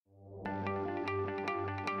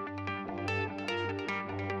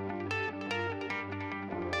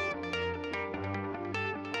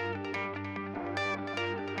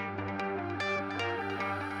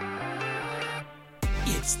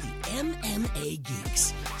It's the MMA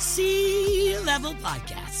Geeks C-Level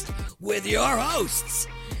Podcast with your hosts,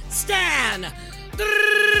 Stan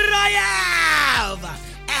Drayev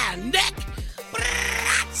and Nick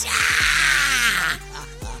Bracha.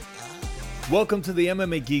 Welcome to the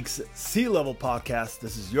MMA Geeks C-Level Podcast.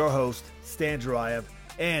 This is your host, Stan Drayev,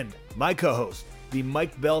 and my co-host, the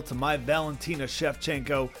Mike Bell to my Valentina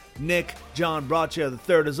Shevchenko, Nick John Bracha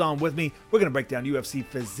III is on with me. We're going to break down UFC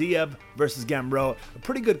Fiziev versus Gamrot, a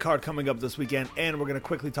pretty good card coming up this weekend, and we're going to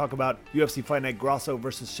quickly talk about UFC Fight Night Grasso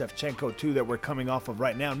versus Shevchenko 2 that we're coming off of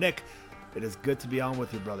right now. Nick, it is good to be on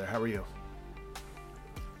with you, brother. How are you?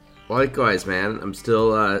 Likewise, man. I'm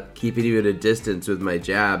still keeping you at a distance with my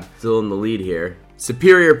jab. Still in the lead here.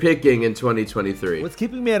 Superior picking in 2023. What's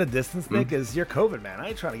keeping me at a distance, Nick, is your COVID, man. I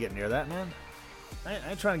ain't trying to get near that, man. I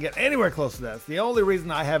ain't trying to get anywhere close to that. It's the only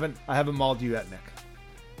reason I haven't mauled you yet, Nick.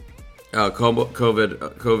 Oh,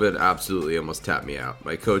 COVID absolutely almost tapped me out.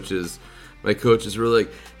 My coaches were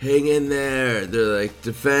like, hang in there. They're like,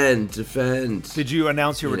 defend. Did you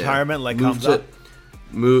announce your retirement like move comes up?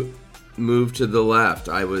 Move to the left.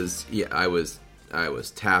 I was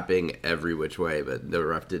tapping every which way, but the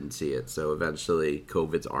ref didn't see it. So eventually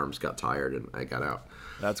COVID's arms got tired and I got out.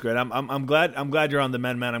 That's great. I'm glad you're on the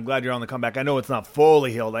mend, man. I'm glad you're on the comeback. I know it's not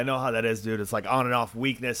fully healed. I know how that is, dude. It's like on and off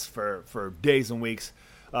weakness for days and weeks.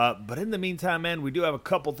 But in the meantime, man, we do have a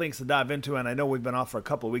couple things to dive into, and I know we've been off for a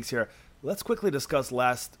couple of weeks here. Let's quickly discuss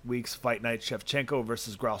last week's Fight Night, Shevchenko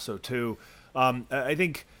versus Grasso 2. I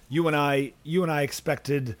think you and I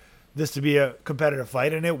expected this to be a competitive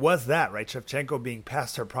fight, and it was that, right? Shevchenko being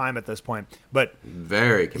past her prime at this point, but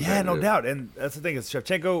very competitive. Yeah, no doubt. And that's the thing is,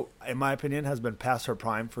 Shevchenko, in my opinion, has been past her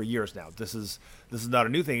prime for years now. This is not a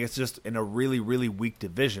new thing. It's just in a really, really weak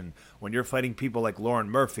division when you're fighting people like Lauren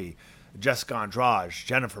Murphy, Jessica Andrade,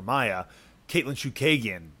 Jennifer Maia, Caitlin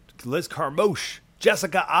Chookagian, Liz Carmouche,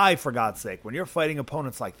 Jessica I, for God's sake. When you're fighting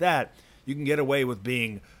opponents like that, you can get away with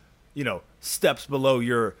being, steps below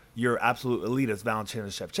your absolute elitist Valentina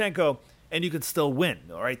Shevchenko, and you could still win.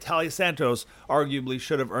 All right, Talia Santos arguably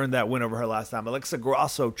should have earned that win over her last time. Alexa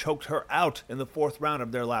Grasso choked her out in the fourth round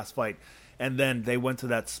of their last fight, and then they went to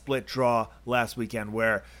that split draw last weekend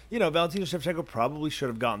where, Valentina Shevchenko probably should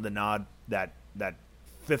have gotten the nod. That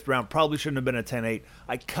fifth round probably shouldn't have been a 10-8.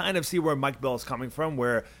 I kind of see where Mike Bell is coming from,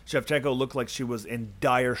 where Shevchenko looked like she was in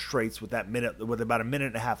dire straits with about a minute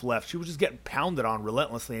and a half left. She was just getting pounded on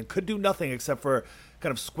relentlessly and could do nothing except for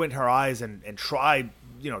kind of squint her eyes and try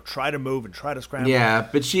to move and try to scramble. Yeah,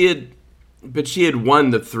 but she had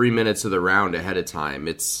won the 3 minutes of the round ahead of time.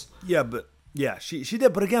 She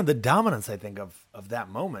did. But again, the dominance, I think, of that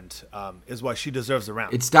moment is why she deserves the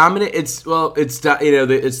round. It's dominant. It's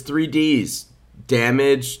 3Ds.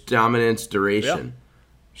 Damage, dominance, duration. Yeah.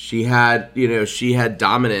 She had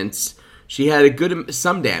dominance. She had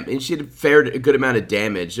some damage, and she had a good amount of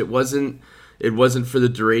damage. It wasn't for the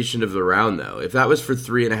duration of the round, though. If that was for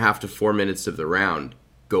 3.5 to 4 minutes of the round,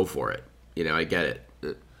 go for it. I get it.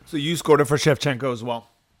 So you scored it for Shevchenko as well.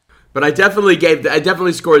 But I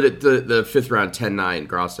definitely scored the fifth round 10-9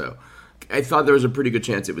 Grasso. I thought there was a pretty good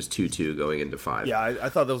chance it was 2-2 going into 5. Yeah, I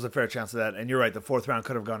thought there was a fair chance of that, and you're right. The fourth round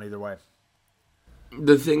could have gone either way.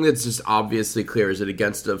 The thing that's just obviously clear is that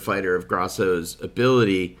against a fighter of Grasso's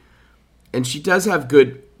ability, and she does have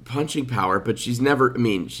good punching power, but she's never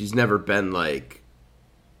been like,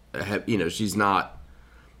 she's not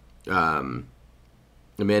Amanda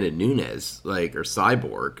Nunes, like, or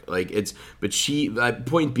Cyborg.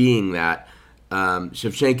 Point being that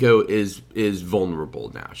Shevchenko is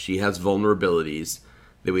vulnerable now. She has vulnerabilities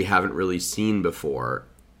that we haven't really seen before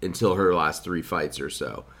until her last 3 fights or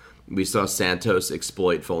so. We saw Santos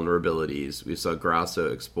exploit vulnerabilities. We saw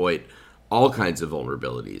Grasso exploit all kinds of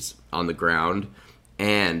vulnerabilities on the ground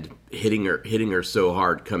and hitting her so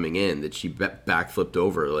hard coming in that she backflipped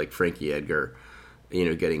over like Frankie Edgar,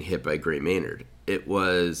 getting hit by Gray Maynard. It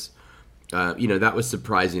was, that was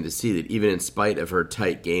surprising to see that even in spite of her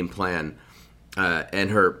tight game plan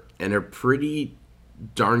and her pretty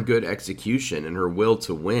darn good execution and her will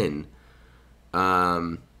to win,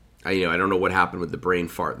 I don't know what happened with the brain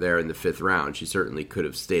fart there in the fifth round. She certainly could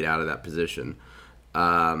have stayed out of that position.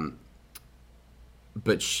 But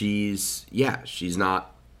she's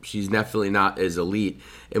definitely not as elite.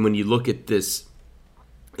 And when you look at this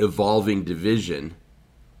evolving division,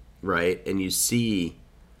 right, and you see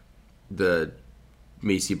the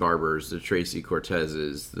Macy Barbers, the Tracy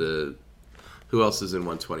Cortezes, who else is in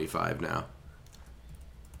 125 now?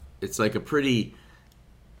 It's like the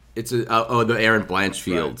Aaron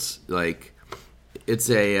Blanchfields. Right. Like, it's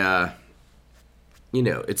a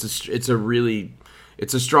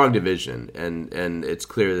it's a strong division, and it's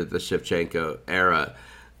clear that the Shevchenko era,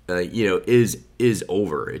 is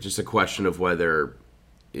over. It's just a question of whether,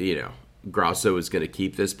 Grasso is going to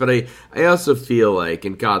keep this. But I also feel like,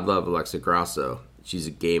 and God love Alexa Grasso, she's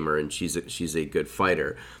a gamer and she's a good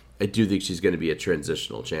fighter. I do think she's going to be a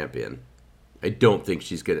transitional champion. I don't think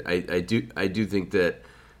she's going to. I do think that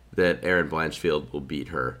Erin Blanchfield will beat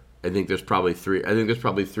her. I think there's probably three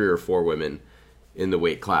or four women in the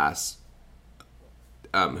weight class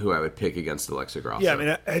who I would pick against Alexa Grasso. Yeah, I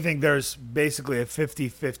mean, I think there's basically a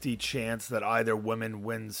 50-50 chance that either woman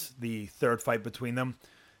wins the third fight between them.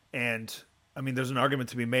 And, I mean, there's an argument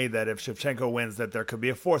to be made that if Shevchenko wins, that there could be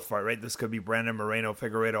a fourth fight, right? This could be Brandon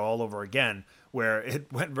Moreno-Figueiredo all over again, where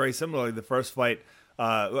it went very similarly. The first fight,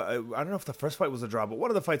 I don't know if the first fight was a draw, but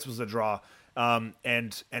one of the fights was a draw. And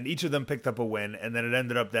each of them picked up a win, and then it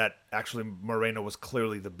ended up that actually Moreno was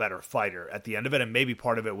clearly the better fighter at the end of it, and maybe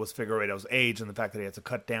part of it was Figueiredo's age and the fact that he had to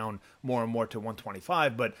cut down more and more to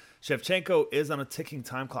 125, but Shevchenko is on a ticking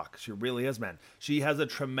time clock. She really is, man. She has a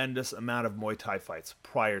tremendous amount of Muay Thai fights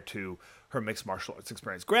prior to her mixed martial arts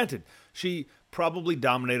experience. Granted, she probably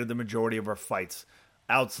dominated the majority of her fights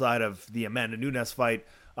outside of the Amanda Nunes fight,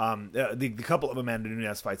 the couple of Amanda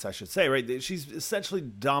Nunes fights, I should say, right? She's essentially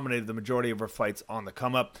dominated the majority of her fights on the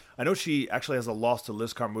come up. I know she actually has a loss to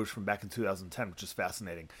Liz Carmouche from back in 2010, which is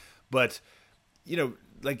fascinating. But,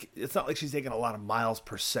 it's not like she's taking a lot of miles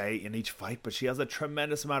per se in each fight, but she has a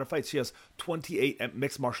tremendous amount of fights. She has 28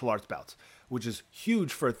 mixed martial arts bouts, which is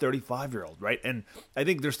huge for a 35-year-old, right? And I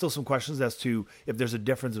think there's still some questions as to if there's a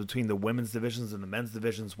difference between the women's divisions and the men's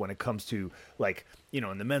divisions when it comes to,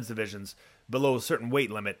 in the men's divisions, below a certain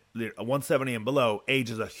weight limit, 170 and below,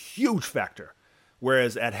 age is a huge factor.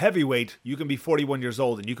 Whereas at heavyweight, you can be 41 years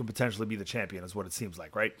old and you can potentially be the champion, is what it seems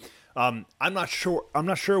like, right? I'm not sure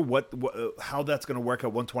what how that's going to work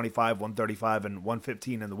at 125, 135, and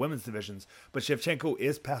 115 in the women's divisions. But Shevchenko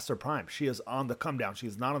is past her prime. She is on the come down. She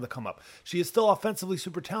is not on the come up. She is still offensively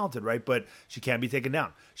super talented, right? But she can't be taken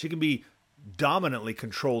down. She can be dominantly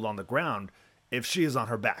controlled on the ground if she is on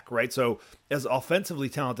her back, right? So as offensively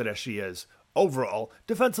talented as she is, overall,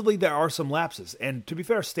 defensively, there are some lapses. And to be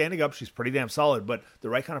fair, standing up, she's pretty damn solid, but the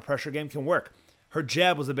right kind of pressure game can work. Her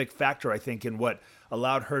jab was a big factor, I think, in what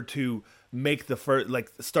allowed her to make the first,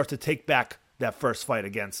 start to take back that first fight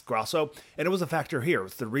against Grasso. And it was a factor here.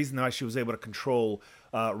 It's the reason why she was able to control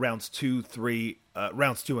rounds 2 and 3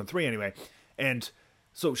 anyway. And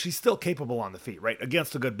so she's still capable on the feet, right?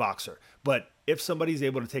 Against a good boxer. But if somebody's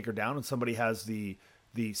able to take her down and somebody has the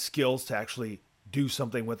skills to actually do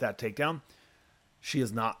something with that takedown, she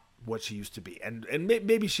is not what she used to be. And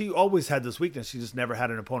maybe she always had this weakness. She just never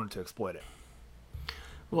had an opponent to exploit it.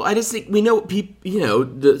 Well, I just think we know people,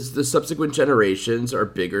 the subsequent generations are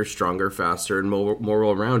bigger, stronger, faster, and more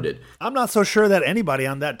well-rounded. I'm not so sure that anybody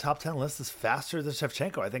on that top 10 list is faster than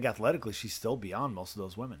Shevchenko. I think athletically she's still beyond most of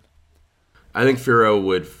those women. I think Firo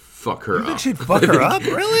would fuck her up. You think she'd fuck her up?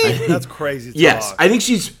 Really? That's crazy talk. Yes, I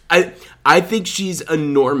think she's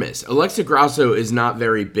enormous. Alexa Grasso is not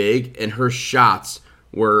very big, and her shots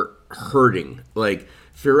were hurting.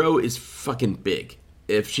 Firo is fucking big.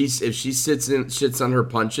 If she sits on her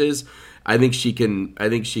punches, I think she can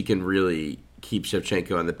really keep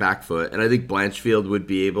Shevchenko on the back foot, and I think Blanchfield would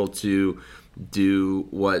be able to do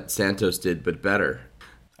what Santos did, but better.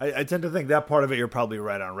 I tend to think that part of it you're probably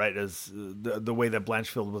right on, right? Is the way that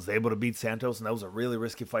Blanchfield was able to beat Santos, and that was a really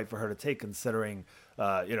risky fight for her to take, considering,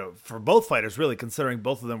 for both fighters, really, considering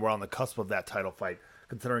both of them were on the cusp of that title fight,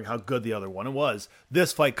 considering how good the other one was.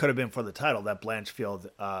 This fight could have been for the title, that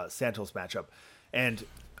Blanchfield-Santos matchup. And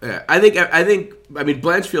I think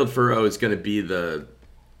Blanchfield Furrow is going to be the,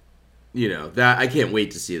 that I can't wait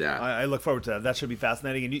to see that. I look forward to that. That should be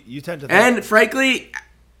fascinating. And you tend to think, and frankly,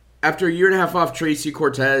 after a year and a half off Tracy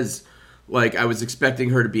Cortez, I was expecting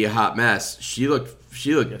her to be a hot mess. She looked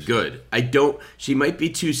good. She might be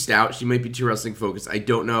too stout. She might be too wrestling focused. I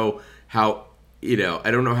don't know how, I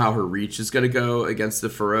don't know how her reach is going to go against the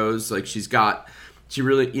Furrows. Well,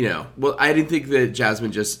 I didn't think that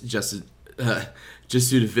Jasmine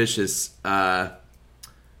Jasudavicius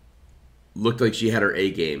looked like she had her A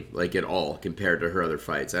game, at all, compared to her other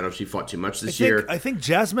fights. I don't know if she fought too much this year. I think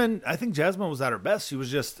Jasmine was at her best. She was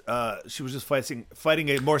just fighting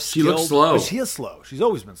a more skilled. She looks slow. She is slow. She's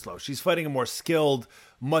always been slow. She's fighting a more skilled,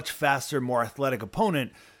 much faster, more athletic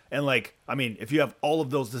opponent. And if you have all of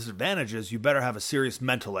those disadvantages, you better have a serious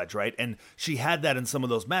mental edge, right? And she had that in some of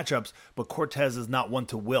those matchups, but Cortez is not one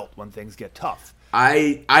to wilt when things get tough.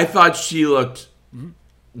 I thought she looked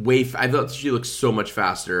I thought she looked so much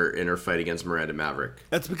faster in her fight against Miranda Maverick.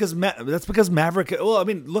 That's because Maverick. Well, I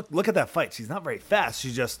mean, look at that fight. She's not very fast.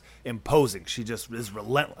 She's just imposing. She just is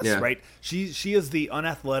relentless, right? She is the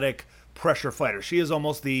unathletic pressure fighter. She is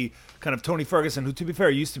almost the kind of Tony Ferguson, who, to be fair,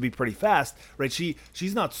 used to be pretty fast, right?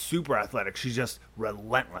 She's not super athletic. She's just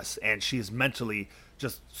relentless, and she is mentally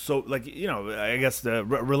just so, like, I guess the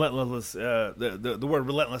relentless, the word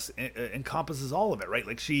relentless encompasses all of it, right?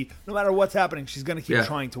 Like, she, no matter what's happening, she's going to keep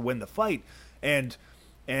trying to win the fight, and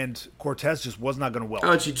Cortez just was not going to will.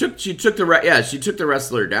 Oh, and she took the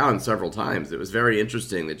wrestler down several times. It was very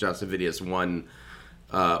interesting that Josevidius won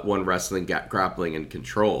wrestling, grappling, and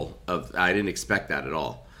control. I didn't expect that at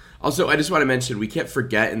all. Also, I just want to mention, we can't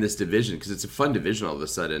forget in this division, because it's a fun division all of a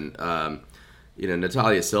sudden,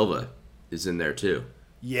 Natalia Silva is in there too.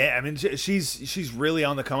 Yeah, I mean, she's really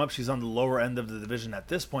on the come up. She's on the lower end of the division at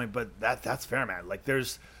this point, but that's fair, man. Like,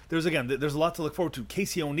 there's a lot to look forward to.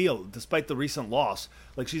 Casey O'Neill, despite the recent loss,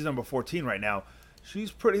 like, she's number 14 right now.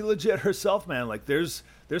 She's pretty legit herself, man. Like, there's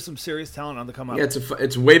some serious talent on the come up. Yeah,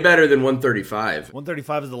 it's way better than 135.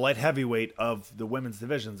 135 is the light heavyweight of the women's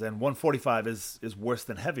divisions, and 145 is worse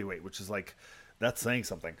than heavyweight, which is like, that's saying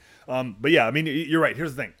something. But yeah, I mean, you're right.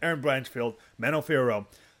 Here's the thing: Erin Blanchfield, Mano Fierro,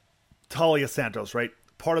 Talia Santos, right?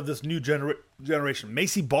 Part of this new generation.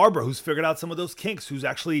 Macy Barber, who's figured out some of those kinks, who's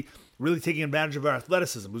actually really taking advantage of her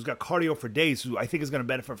athleticism, who's got cardio for days, who I think is going to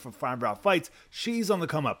benefit from 5-round fights. She's on the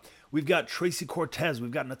come up. We've got Tracy Cortez.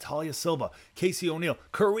 We've got Natalia Silva, Casey O'Neill.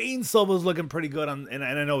 Karine Silva's looking pretty good, and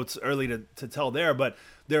I know it's early to tell there, but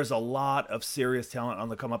there's a lot of serious talent on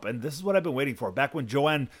the come up, and this is what I've been waiting for. Back when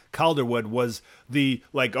Joanne Calderwood was the,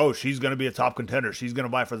 like, oh, she's going to be a top contender, she's going to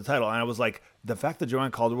vie for the title, and I was like, the fact that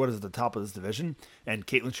Joanne Calderwood is at the top of this division and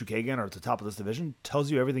Caitlin Chukagian are at the top of this division tells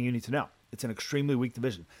you everything you need to know. It's an extremely weak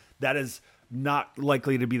division. That is not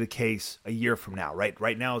likely to be the case a year from now, right?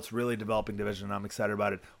 Right now, it's really a developing division, and I'm excited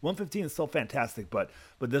about it. 115 is still fantastic, but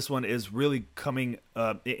this one is really coming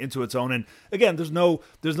into its own. And again, there's no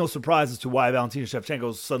surprise as to why Valentina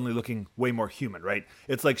Shevchenko is suddenly looking way more human, right?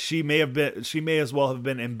 It's like she may as well have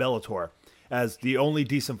been in Bellator as the only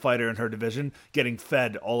decent fighter in her division, getting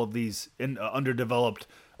fed all of these underdeveloped,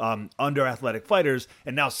 under-athletic fighters,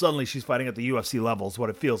 and now suddenly she's fighting at the UFC level is what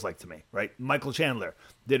it feels like to me, right? Michael Chandler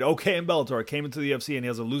did okay in Bellator, came into the UFC, and he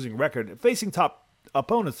has a losing record, facing top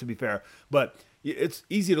opponents, to be fair, but it's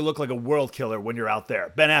easy to look like a world killer when you're out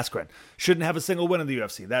there. Ben Askren shouldn't have a single win in the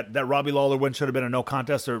UFC. That Robbie Lawler win should have been a no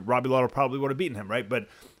contest, or Robbie Lawler probably would have beaten him, right?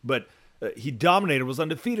 But he dominated, was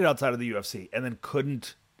undefeated outside of the UFC, and then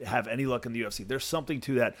couldn't have any luck in the UFC. There's something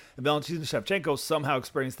to that. And Valentina Shevchenko somehow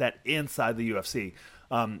experienced that inside the UFC.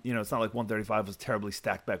 It's not like 135 was terribly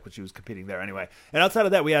stacked back when she was competing there anyway. And outside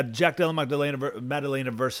of that, we had Jack Della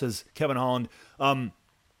Maddalena versus Kevin Holland. A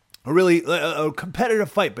competitive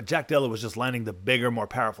fight, but Jack Della was just landing the bigger, more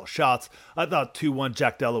powerful shots. I thought 2-1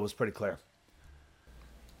 Jack Della was pretty clear.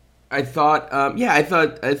 I thought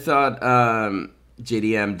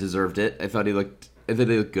JDM deserved it. I thought he looked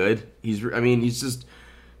good.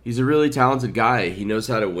 He's a really talented guy. He knows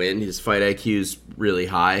how to win. His fight IQ is really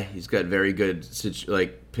high. He's got very good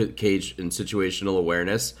cage and situational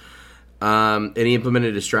awareness. And he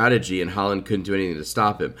implemented a strategy, and Holland couldn't do anything to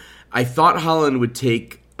stop him. I thought Holland would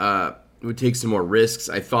take some more risks.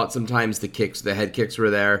 I thought sometimes the head kicks were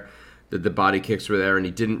there, that the body kicks were there, and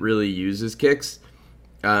he didn't really use his kicks.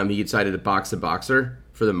 He decided to box a boxer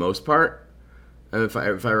for the most part, if I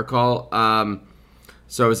recall.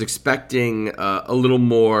 So I was expecting a little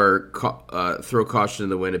more throw caution to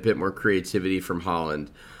the wind, a bit more creativity from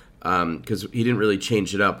Holland, because he didn't really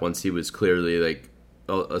change it up once he was clearly like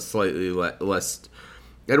a slightly less.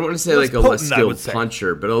 I don't want to say like a less skilled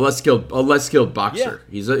puncher, but a less skilled boxer.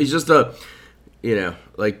 Yeah. He's just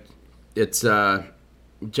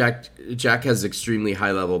Jack has extremely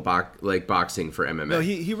high level boxing for MMA. No,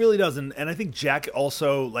 he really does, and I think Jack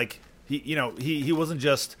also he wasn't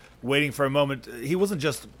just waiting for a moment. He wasn't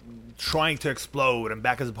just trying to explode and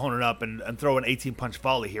back his opponent up and throw an 18-punch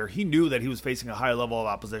volley here. He knew that he was facing a higher level of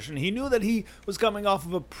opposition. He knew that he was coming off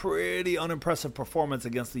of a pretty unimpressive performance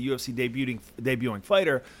against the UFC debuting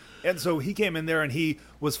fighter. And so he came in there and he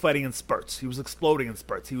was fighting in spurts. He was exploding in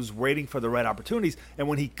spurts. He was waiting for the right opportunities. And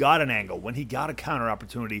when he got an angle, when he got a counter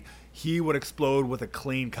opportunity, he would explode with a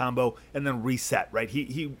clean combo and then reset, right?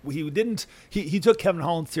 He took Kevin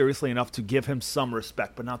Holland seriously enough to give him some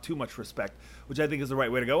respect, but not too much respect, which I think is the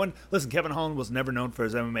right way to go. And listen, Kevin Holland was never known for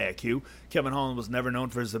his MMA IQ. Kevin Holland was never known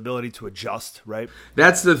for his ability to adjust, right?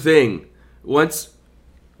 That's the thing. Once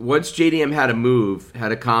JDM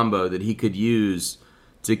had a combo that he could use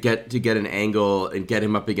to get an angle and get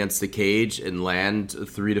him up against the cage and land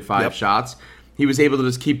 3 to 5 shots, he was able to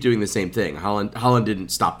just keep doing the same thing. Holland didn't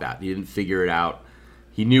stop that. He didn't figure it out.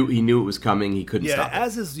 He knew it was coming. He couldn't stop it.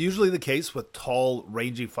 As is usually the case with tall,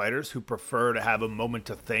 rangy fighters who prefer to have a moment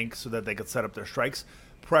to think so that they could set up their strikes,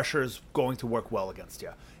 pressure is going to work well against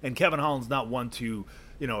you. And Kevin Holland's not one to,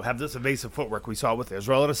 have this evasive footwork we saw with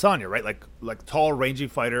Israel Adesanya, right? Like tall, rangy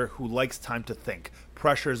fighter who likes time to think.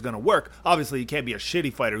 Pressure is going to work. Obviously, you can't be a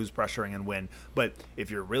shitty fighter who's pressuring and win. But if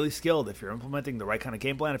you're really skilled, if you're implementing the right kind of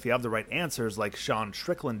game plan, if you have the right answers, like Sean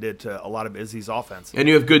Strickland did to a lot of Izzy's offense, and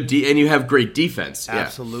you have and you have great defense.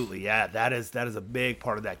 Absolutely, that is a big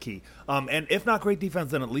part of that key. And if not great defense,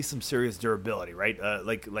 then at least some serious durability, right?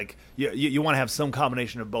 You want to have some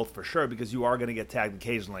combination of both for sure, because you are going to get tagged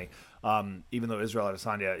occasionally. Even though Israel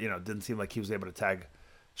Adesanya, didn't seem like he was able to tag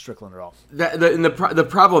Strickland at all. The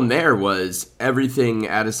problem there was everything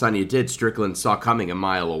Adesanya did, Strickland saw coming a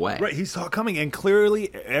mile away. Right, he saw it coming, and clearly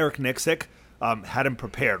Eric Nixick had him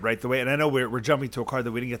prepared right the way. And I know we're jumping to a card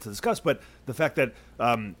that we didn't get to discuss, but the fact that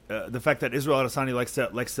Israel Adesanya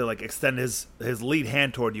likes to like extend his lead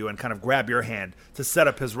hand toward you and kind of grab your hand to set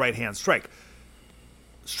up his right hand strike.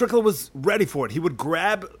 Strickland was ready for it. He would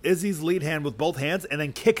grab Izzy's lead hand with both hands and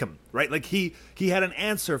then kick him, right? Like he had an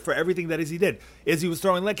answer for everything that Izzy did. Izzy was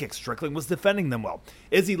throwing leg kicks. Strickland was defending them well.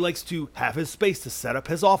 Izzy likes to have his space to set up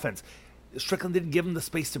his offense. Strickland didn't give him the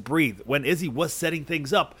space to breathe. When Izzy was setting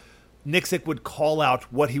things up, Nixick would call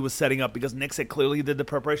out what he was setting up because Nixick clearly did the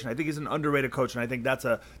preparation. I think he's an underrated coach, and I think that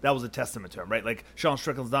was a testament to him, right? Like Sean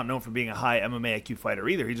Strickland's not known for being a high MMA IQ fighter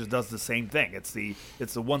either. He just does the same thing. It's the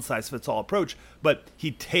one size fits all approach, but he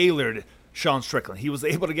tailored Sean Strickland. He was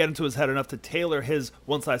able to get into his head enough to tailor his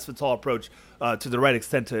one size fits all approach to the right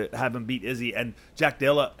extent to have him beat Izzy. And Jack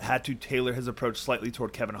Della had to tailor his approach slightly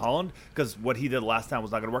toward Kevin Holland because what he did last time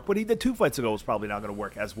was not going to work. What he did 2 fights ago was probably not going to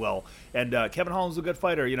work as well. And Kevin Holland's a good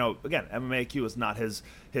fighter. Again, MMA IQ is not his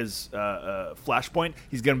flashpoint.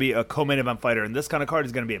 He's going to be a co-main event fighter in this kind of card.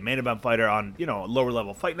 He's going to be a main event fighter on lower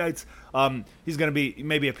level fight nights. He's going to be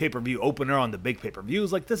maybe a pay-per-view opener on the big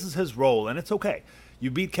pay-per-views. Like, this is his role, and it's okay. You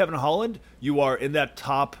beat Kevin Holland, you are in that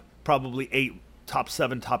top probably 8, top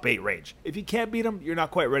 7, top 8 range. If you can't beat him, you're not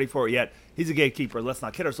quite ready for it yet. He's a gatekeeper. Let's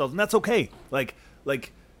not kid ourselves, and that's okay. Like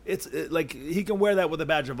he can wear that with a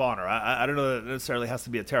badge of honor. I don't know that it necessarily has to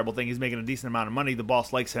be a terrible thing. He's making a decent amount of money. The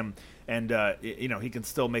boss likes him, and he can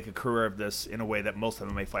still make a career of this in a way that most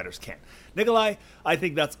MMA fighters can't. Nikolai, I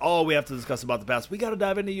think that's all we have to discuss about the past. We got to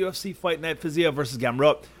dive into UFC Fight Night Fiziev versus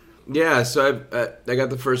Gamrot. Yeah, so I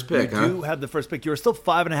got the first pick. You have the first pick. You're still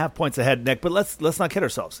 5.5 points ahead, Nick. But let's not kid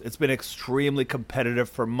ourselves. It's been extremely competitive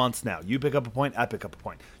for months now. You pick up a point, I pick up a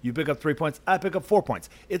point. You pick up 3 points, I pick up 4 points.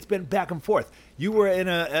 It's been back and forth. You were in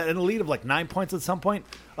a lead of like 9 points at some point,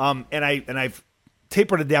 and I've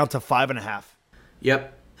tapered it down to 5.5.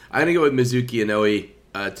 Yep, I'm gonna go with Mizuki Inoue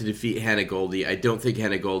to defeat Hannah Goldie. I don't think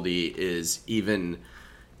Hannah Goldie is even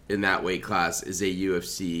in that weight class is a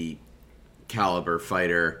UFC caliber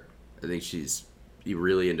fighter. I think she's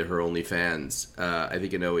really into her OnlyFans. I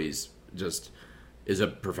think Inoue's is a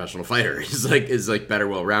professional fighter. Is better,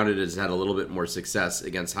 well-rounded, has had a little bit more success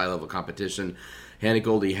against high-level competition. Hannah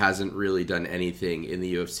Goldie hasn't really done anything in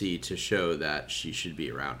the UFC to show that she should be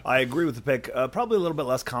around. I agree with the pick. Probably a little bit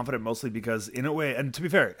less confident, mostly because in a way, and to be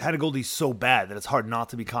fair, Hannah Goldie's so bad that it's hard not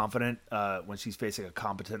to be confident when she's facing a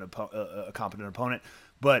competent opponent.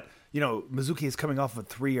 But, Mizuki is coming off a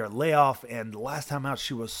 3-year layoff, and the last time out,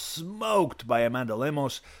 she was smoked by Amanda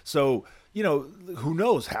Lemos. So, who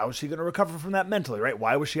knows? How is she going to recover from that mentally, right?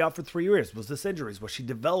 Why was she out for 3 years? Was this injuries? Was she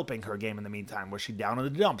developing her game in the meantime? Was she down in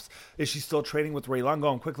the dumps? Is she still training with Ray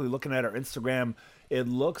Longo? And quickly looking at her Instagram, it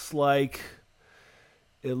looks like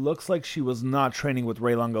she was not training with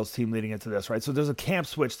Ray Longo's team leading into this, right? So there's a camp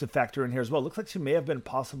switch to factor in here as well. It looks like she may have been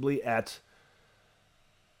possibly at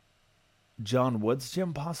John Wood's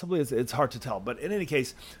gym, possibly. It's hard to tell, but in any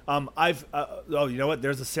case, you know what?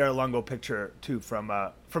 There's a Sarah Longo picture too from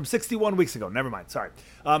 61 weeks ago. Never mind. Sorry.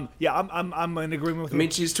 I'm in agreement with you. I mean,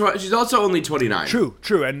 she's also only 29.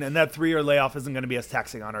 True, and that 3-year layoff isn't going to be as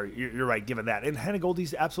taxing on her. You're right, given that. And Hannah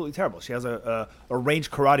Goldie's absolutely terrible. She has a range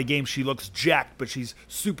karate game. She looks jacked, but she's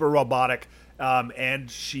super robotic.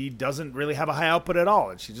 And she doesn't really have a high output at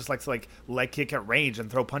all. And she just likes to leg kick at range and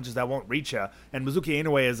throw punches that won't reach you. And Mizuki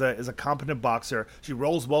Inoue is a competent boxer. She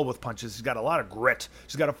rolls well with punches. She's got a lot of grit.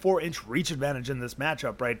 She's got a 4-inch reach advantage in this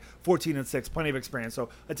matchup, right? 14-6, plenty of experience. So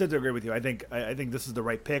I tend to agree with you. I think this is the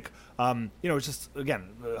right pick. It's just, again,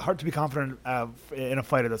 hard to be confident in a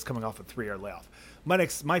fighter that's coming off a 3-year layoff.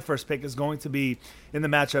 My first pick is going to be in the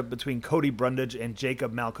matchup between Cody Brundage and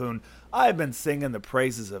Jacob Malkoun. I've been singing the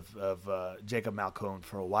praises of Jacob Malkoun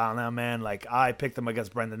for a while now, man. Like, I picked him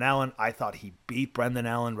against Brendan Allen. I thought he beat Brendan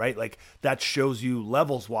Allen, right? Like, that shows you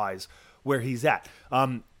levels-wise where he's at.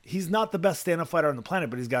 He's not the best stand-up fighter on the planet,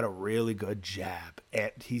 but he's got a really good jab,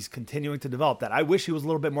 and he's continuing to develop that. I wish he was a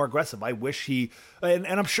little bit more aggressive. I wish he, and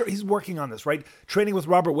I'm sure he's working on this, right? Training with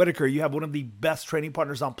Robert Whittaker, you have one of the best training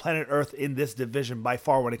partners on planet Earth in this division by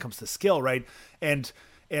far when it comes to skill, right? And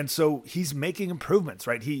so he's making improvements,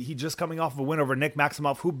 right? He just coming off of a win over Nick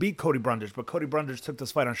Maximoff, who beat Cody Brundage, but Cody Brundage took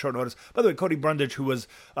this fight on short notice. By the way, Cody Brundage, who was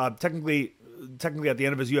technically at the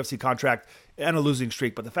end of his UFC contract and a losing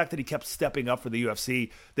streak, but the fact that he kept stepping up for the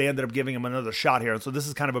UFC, they ended up giving him another shot here. And so this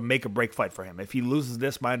is kind of a make or break fight for him. If he loses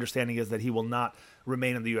this, my understanding is that he will not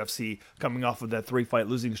remain in the UFC coming off of that 3-fight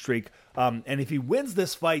losing streak. And if he wins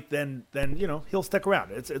this fight, then he'll stick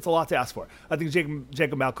around. It's a lot to ask for. I think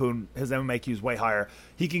Jacob Malkoun, his MMA IQ is way higher.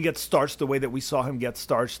 He can get starched the way that we saw him get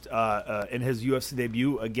starched in his UFC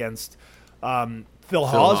debut against Phil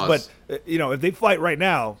Hawes. But if they fight right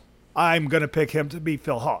now, I'm going to pick him to beat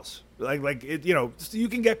Phil Hawes. You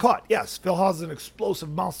can get caught. Yes, Phil Hawes is an explosive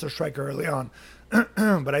monster striker early on.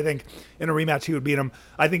 But I think in a rematch he would beat him.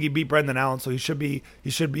 I think he beat Brendan Allen, so he should be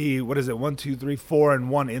 1, 2, 3,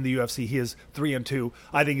 4-1 in the UFC. He is 3-2.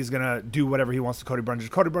 I think he's gonna do whatever he wants to Cody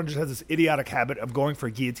Brundage. Cody Brundage has this idiotic habit of going for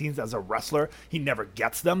guillotines as a wrestler. He never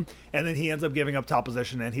gets them, and then he ends up giving up top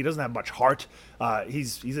position, and he doesn't have much heart.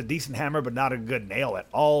 He's a decent hammer, but not a good nail at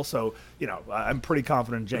all. So I'm pretty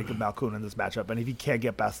confident in Jacob Malkoun in this matchup, and if he can't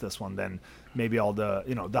get past this one, then maybe all the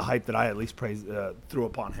the hype that I at least threw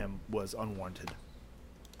upon him was unwarranted.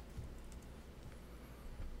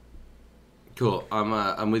 Cool.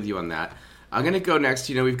 I'm with you on that. I'm gonna go next.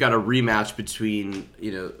 We've got a rematch between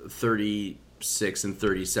 36 and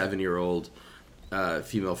 37-year-old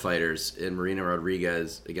female fighters in Marina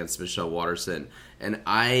Rodriguez against Michelle Waterson, and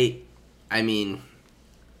I mean,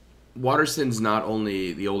 Waterson's not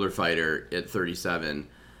only the older fighter at 37,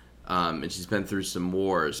 and she's been through some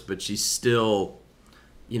wars, but she's still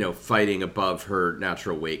fighting above her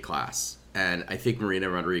natural weight class, and I think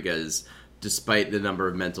Marina Rodriguez, despite the number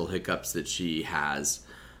of mental hiccups that she has,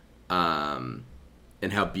 and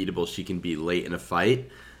how beatable she can be late in a fight,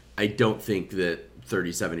 I don't think that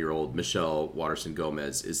 37-year-old Michelle Waterson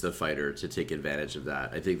Gomez is the fighter to take advantage of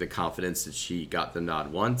that. I think the confidence that she got the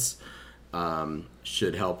nod once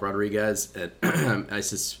should help Rodriguez, and I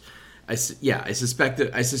suspect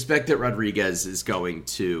that Rodriguez is going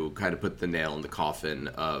to kind of put the nail in the coffin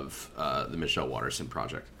of the Michelle Waterson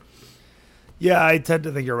project. Yeah, I tend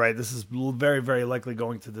to think you're right. This is very, very likely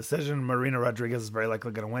going to decision. Marina Rodriguez is very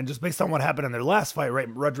likely going to win, just based on what happened in their last fight, right?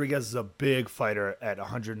 Rodriguez is a big fighter at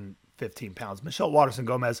 115 pounds. Michelle Waterson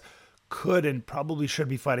Gomez could and probably should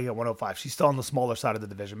be fighting at 105. She's still on the smaller side of the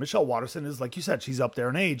division. Michelle Waterson is, like you said, she's up there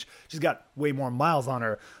in age. She's got way more miles on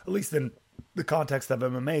her, at least in the context of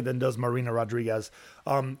MMA, than does Marina Rodriguez.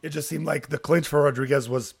 It just seemed like the clinch for Rodriguez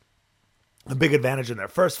was a big advantage in their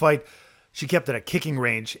first fight. She kept it at kicking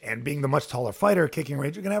range, and being the much taller fighter at kicking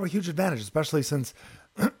range, you're going to have a huge advantage, especially since,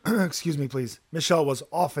 excuse me, please, Michelle was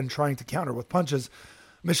often trying to counter with punches.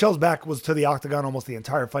 Michelle's back was to the octagon almost the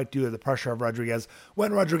entire fight due to the pressure of Rodriguez.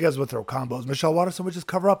 When Rodriguez would throw combos, Michelle Waterson would just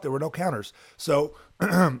cover up. There were no counters. So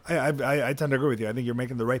I tend to agree with you. I think you're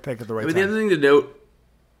making the right pick at the right time. The other thing to note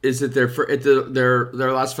is that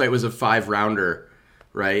their last fight was a 5-rounder.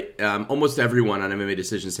 Right? Almost everyone on MMA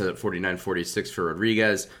Decisions had it 49-46 for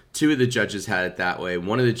Rodriguez. 2 of the judges had it that way.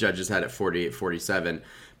 1 of the judges had it 48-47.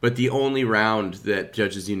 But the only round that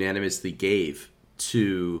judges unanimously gave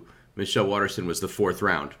to Michelle Waterson was the 4th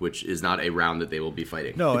round, which is not a round that they will be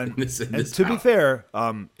fighting. No, and, to be fair,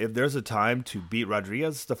 if there's a time to beat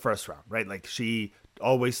Rodriguez, it's the first round, right? Like, she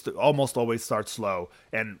almost always starts slow,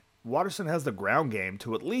 and Waterson has the ground game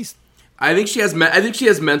to at least. I think she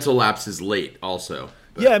has mental lapses late also.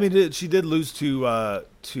 But. Yeah, I mean, she did lose to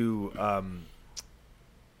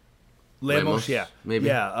Lemos, yeah, maybe,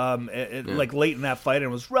 yeah. Like late in that fight, and it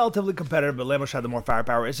was relatively competitive, but Lemos had the more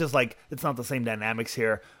firepower. It's just like it's not the same dynamics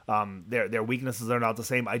here. Their weaknesses are not the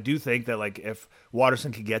same. I do think that like if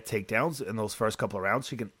Waterson could get takedowns in those first couple of rounds,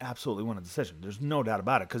 she can absolutely win a decision. There's no doubt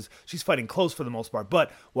about it because she's fighting close for the most part.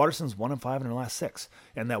 But Waterson's 1-5 in her last 6,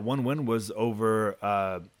 and that one win was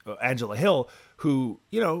over Angela Hill, who,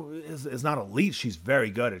 is not elite. She's very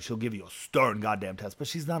good, and she'll give you a stern goddamn test, but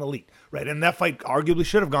she's not elite, right? And that fight arguably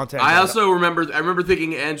should have gone to Angela. I remember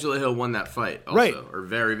thinking Angela Hill won that fight also. Right.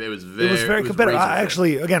 It was very competitive. I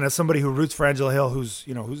actually, again, as somebody who roots for Angela Hill,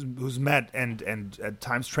 who's met and at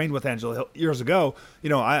times trained with Angela Hill years ago,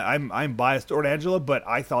 I'm biased toward Angela, but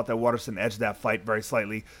I thought that Waterson edged that fight very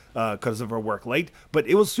slightly because of her work late. But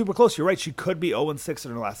it was super close. You're right. She could be 0-6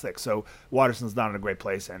 in her last 6. So Waterson's not in a great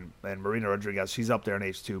place, and Marina Rodriguez, she's up there in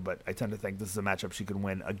age 2, but I tend to think this is a matchup she can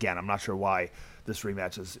win again. I'm not sure why this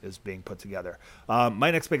rematch is being put together.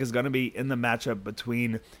 My next pick is going to be in the matchup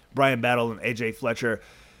between Brian Battle and AJ Fletcher.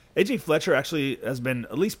 AJ Fletcher actually has been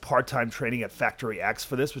at least part-time training at Factory X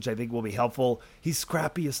for this, which I think will be helpful. He's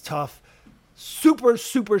scrappy, he's tough. Super,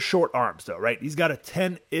 super short arms, though, right? He's got a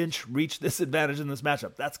 10-inch reach disadvantage in this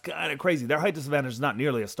matchup. That's kind of crazy. Their height disadvantage is not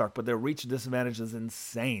nearly as stark, but their reach disadvantage is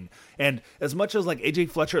insane. And as much as, like,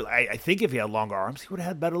 AJ Fletcher, I think if he had longer arms, he would have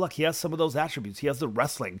had better luck. He has some of those attributes. He has the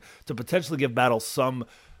wrestling to potentially give Battle some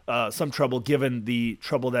trouble, given the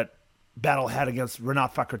trouble that Battle had against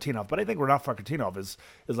Renat Fakhretdinov. But I think Renat Fakhretdinov is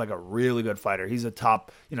like a really good fighter. He's a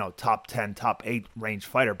top 10, top 8 range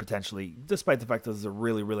fighter potentially, despite the fact that this is a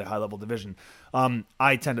really, really high level division.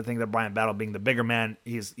 I tend to think that Brian Battle, being the bigger man,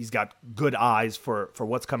 he's got good eyes for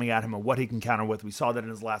what's coming at him and what he can counter with. We saw that in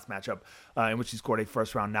his last matchup, in which he scored a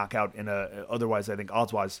first round knockout in a otherwise, I think,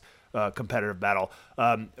 odds-wise competitive battle.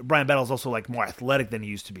 Brian Battle is also like more athletic than he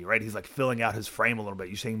used to be, right? He's like filling out his frame a little bit.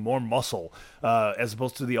 You're seeing more muscle as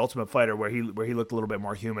opposed to the Ultimate Fighter where he looked a little bit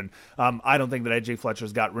more human. I don't think that AJ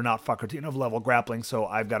Fletcher's got Renat Fakhretdinov level grappling, so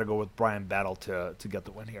I've got to go with Brian Battle to get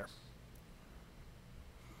the win here.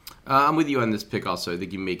 I'm with you on this pick also. I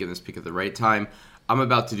think you're making this pick at the right time. I'm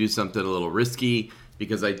about to do something a little risky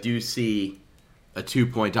because I do see a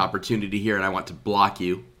 2-point opportunity here, and I want to block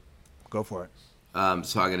you. Go for it.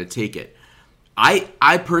 So I'm going to take it.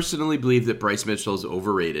 I personally believe that Bryce Mitchell is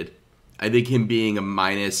overrated. I think him being a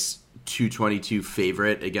minus 222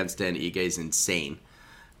 favorite against Dan Ige is insane.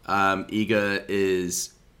 Ige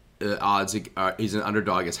is odds. He's an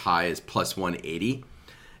underdog as high as plus 180.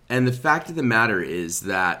 And the fact of the matter is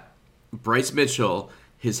that Bryce Mitchell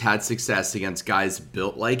has had success against guys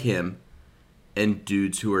built like him and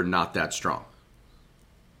dudes who are not that strong.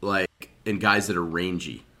 And guys that are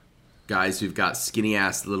rangy. Guys who've got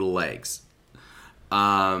skinny-ass little legs.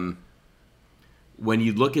 When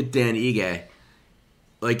you look at Dan Ige,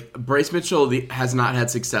 Bryce Mitchell has not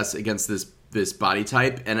had success against this body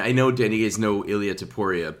type. And I know Dan Ige is no Ilia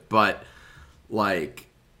Topuria, but,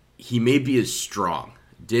 he may be as strong.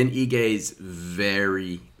 Dan Ige's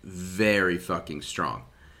very, very fucking strong,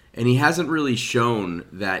 and he hasn't really shown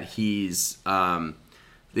that he's that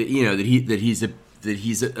he's a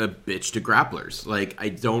bitch to grapplers.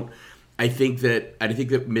 I think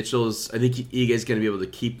that Mitchell's. I think Ige's going to be able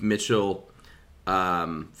to keep Mitchell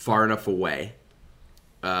far enough away,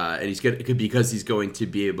 and because he's going to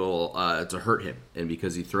be able to hurt him, and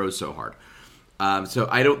because he throws so hard. So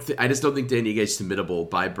I just don't think Dan Ige is submittable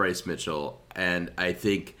by Bryce Mitchell, and I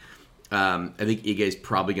think Ige is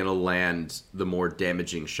probably going to land the more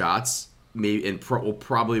damaging shots, maybe, and will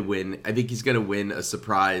probably win. I think he's going to win a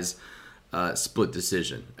surprise split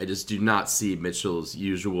decision. I just do not see Mitchell's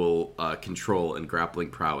usual control and grappling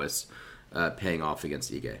prowess paying off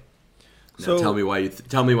against Ige. Now, so tell me why you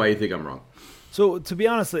think I'm wrong. So to be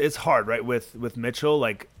honest, it's hard, right? With Mitchell,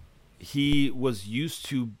 he was used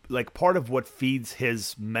to, part of what feeds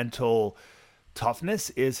his mental toughness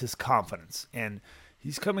is his confidence. And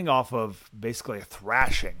he's coming off of basically a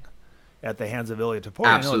thrashing at the hands of Ilia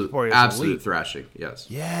Topuria. Absolute thrashing, yes.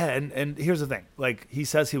 Yeah, and here's the thing. He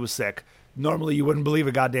says he was sick. Normally you wouldn't believe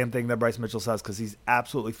a goddamn thing that Bryce Mitchell says because he's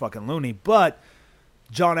absolutely fucking loony. But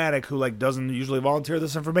John Anik, who doesn't usually volunteer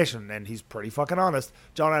this information, and he's pretty fucking honest,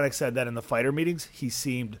 John Anik said that in the fighter meetings, he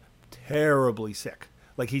seemed terribly sick.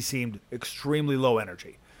 He seemed extremely low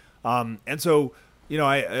energy. And so,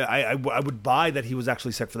 I would buy that he was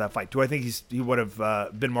actually sick for that fight. Do I think he would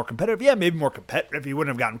have been more competitive? Yeah, maybe more competitive. He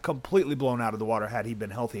wouldn't have gotten completely blown out of the water had he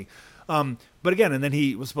been healthy. But again, and then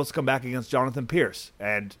he was supposed to come back against Jonathan Pierce,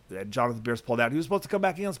 and Jonathan Pierce pulled out. He was supposed to come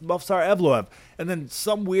back against Movsar Evloev, and then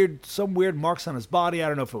some weird marks on his body. I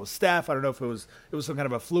don't know if it was staph. I don't know if it was some kind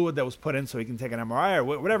of a fluid that was put in so he can take an MRI or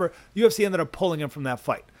whatever. UFC ended up pulling him from that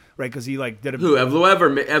fight, right? Because he did a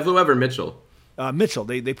Evloev or Mitchell? Mitchell.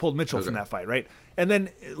 They pulled Mitchell from that fight, right? And then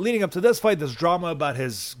leading up to this fight, there's drama about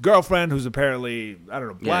his girlfriend who's apparently,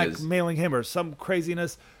 blackmailing him or some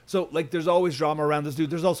craziness. So, there's always drama around this dude.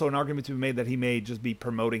 There's also an argument to be made that he may just be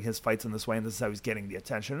promoting his fights in this way, and this is how he's getting the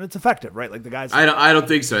attention. And it's effective, right? The guy's... I don't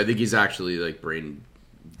think so. I think he's actually, brain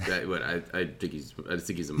I think he's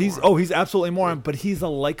a moron. He's absolutely a moron, but he's a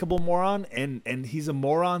likable moron, and he's a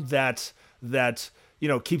moron that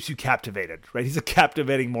keeps you captivated, right? He's a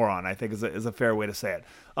captivating moron, I think is a fair way to say it.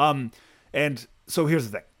 And so here's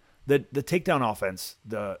the thing. The takedown offense,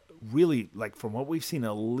 from what we've seen,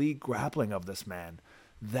 elite grappling of this man,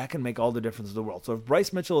 that can make all the difference in the world. So if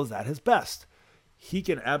Bryce Mitchell is at his best, he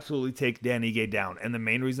can absolutely take Dan Ige down. And the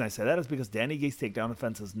main reason I say that is because Dan Ige's takedown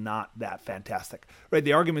offense is not that fantastic. Right?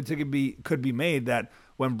 The argument could be made that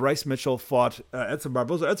when Bryce Mitchell fought Edson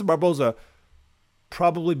Barboza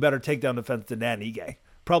probably better takedown defense than Dan Ige.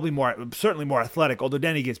 Certainly more athletic, although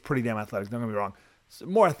Dan Ige is pretty damn athletic, don't get me wrong.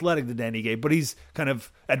 More athletic than Dan Ige, but he's kind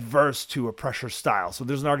of adverse to a pressure style. So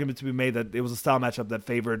there's an argument to be made that it was a style matchup that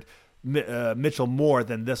favored Mitchell more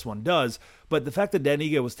than this one does. But the fact that Dan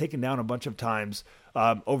Ige was taken down a bunch of times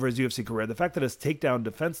over his UFC career, the fact that his takedown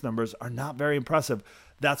defense numbers are not very impressive,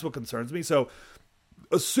 that's what concerns me. So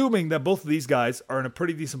assuming that both of these guys are in a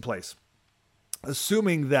pretty decent place,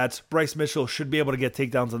 assuming that Bryce Mitchell should be able to get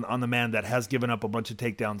takedowns on the man that has given up a bunch of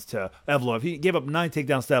takedowns to Evloev. He gave up 9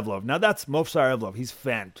 takedowns to Evloev. Now that's Movsar Evloev. He's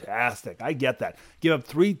fantastic. I get that. Give up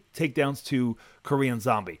 3 takedowns to Korean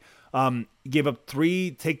Zombie. Gave up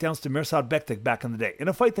 3 takedowns to Mirsad Bektik back in the day. In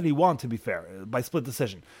a fight that he won, to be fair, by split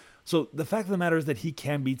decision. So the fact of the matter is that he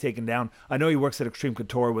can be taken down. I know he works at Extreme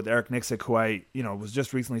Couture with Eric Nixick, who I was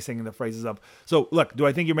just recently singing the phrases of. So look, do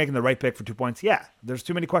I think you're making the right pick for 2 points? Yeah. There's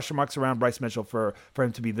too many question marks around Bryce Mitchell for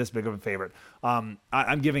him to be this big of a favorite. I'm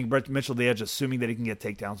giving Bryce Mitchell the edge, assuming that he can get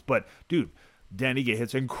takedowns. But dude, Dan Ige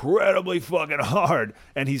hits incredibly fucking hard,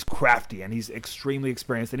 and he's crafty, and he's extremely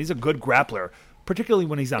experienced, and he's a good grappler, particularly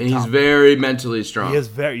when he's on top. He's very mentally strong.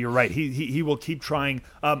 You're right. He will keep trying.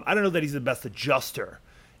 I don't know that he's the best adjuster.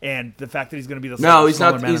 And the fact that he's going to be the he's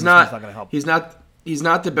not going to help. He's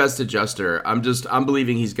not the best adjuster. I'm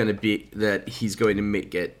believing he's going to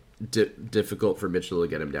make it difficult for Mitchell to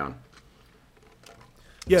get him down.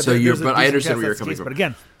 Yeah, so I understand where you're coming from. But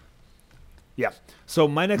again, yeah. So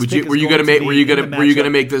my next pick were you going to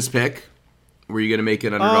make this pick? Were you going to make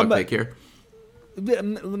an underdog pick here?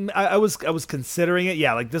 I was considering it.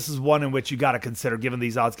 Yeah, like this is one in which you got to consider, given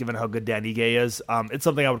these odds, given how good Dan Ige is. It's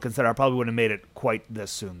something I would consider. I probably wouldn't have made it quite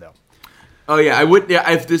this soon, though. Oh yeah, I would.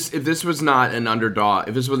 Yeah, if this was not an underdog,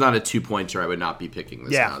 if this was not a 2-pointer, I would not be picking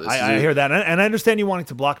this. Yeah, I hear that, and I understand you wanting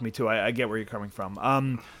to block me too. I get where you're coming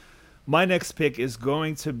from. My next pick is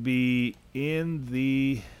going to be in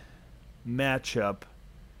the matchup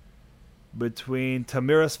between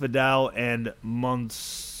Tamiris Vidal and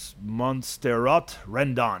Montserrat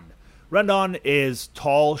Rendon. Rendon is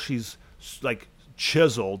tall. She's like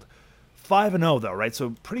chiseled. 5-0 though, right?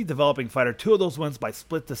 So pretty developing fighter. 2 of those wins by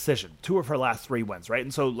split decision. 2 of her last 3 wins, right?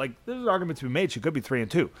 And so like there's an argument to be made. She could be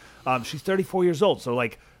 3-2. She's 34 years old. So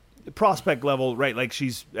like prospect level, right? Like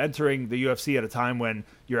she's entering the UFC at a time when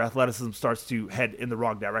your athleticism starts to head in the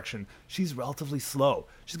wrong direction. She's relatively slow.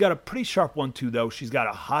 She's got a pretty sharp 1-2 though. She's got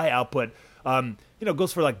a high output.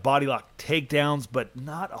 Goes for like body lock takedowns, but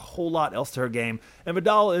not a whole lot else to her game. And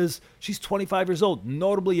Vidal she's 25 years old,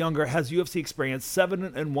 notably younger, has UFC experience,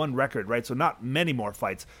 7-1 record, right? So not many more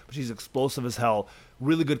fights, but she's explosive as hell.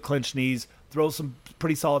 Really good clinch knees, throws some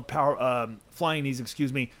pretty solid power, flying knees,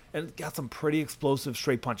 and got some pretty explosive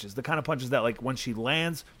straight punches. The kind of punches that like when she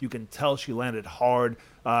lands, you can tell she landed hard,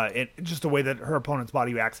 and just the way that her opponent's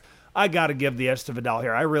body reacts. I got to give the edge to Vidal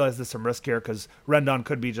here. I realize there's some risk here because Rendon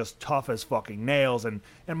could be just tough as fucking nails and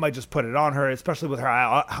might just put it on her, especially with her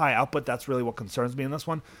high output. That's really what concerns me in this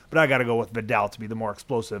one. But I got to go with Vidal to be the more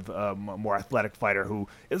explosive, more athletic fighter who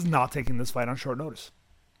is not taking this fight on short notice.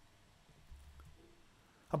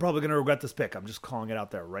 I'm probably going to regret this pick. I'm just calling it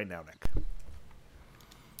out there right now, Nick.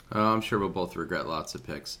 I'm sure we'll both regret lots of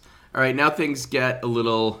picks. All right, now things get a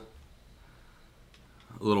little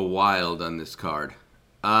wild on this card.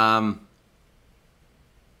 Bloch.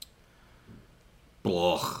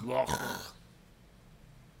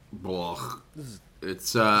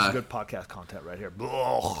 It's good podcast content right here.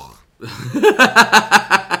 Bloch.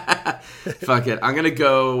 Fuck it. I'm gonna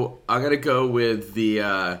go with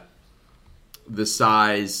the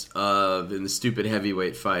size of in the stupid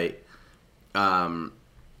heavyweight fight.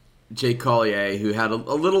 Jake Collier, who had a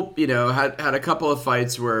little, had a couple of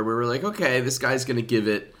fights where we were like, okay, this guy's gonna give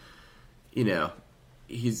it,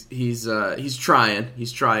 He's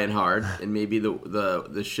trying hard, and maybe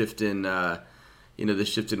the shift in the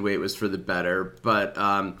shift in weight was for the better. But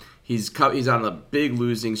he's on a big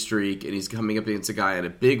losing streak, and he's coming up against a guy on a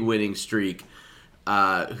big winning streak,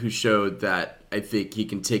 who showed that I think he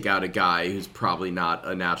can take out a guy who's probably not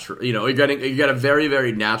a natural. You got a very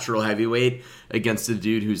very natural heavyweight against a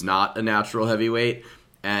dude who's not a natural heavyweight.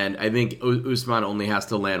 And I think Usman only has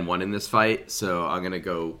to land one in this fight, so I'm gonna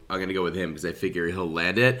go with him because I figure he'll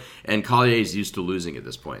land it. And Collier's used to losing at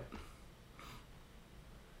this point.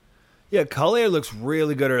 Yeah, Collier looks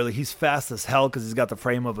really good early. He's fast as hell because he's got the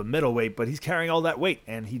frame of a middleweight, but he's carrying all that weight,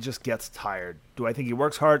 and he just gets tired. Do I think he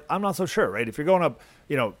works hard? I'm not so sure, right? If you're going up,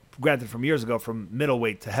 granted from years ago from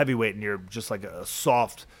middleweight to heavyweight, and you're just like a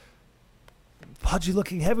soft,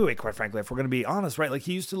 pudgy-looking heavyweight, quite frankly, if we're going to be honest, right? Like,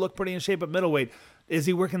 he used to look pretty in shape at middleweight. Is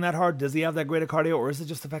he working that hard? Does he have that great a cardio? Or is it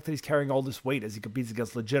just the fact that he's carrying all this weight as he competes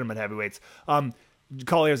against legitimate heavyweights?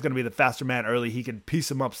 Collier is going to be the faster man early. He can piece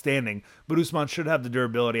him up standing. But Usman should have the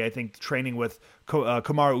durability. I think training with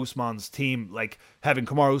Kamaru Usman's team, like having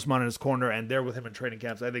Kamaru Usman in his corner and there with him in training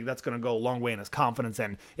camps, I think that's going to go a long way in his confidence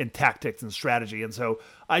and in tactics and strategy. And so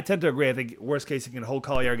I tend to agree. I think worst case, he can hold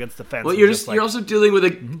Collier against the fence. Well, you're also dealing with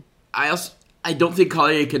a... I don't think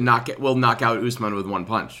Collier can knock out Usman with one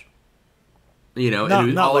punch. All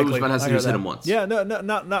Usman has to do is hit him once. Yeah,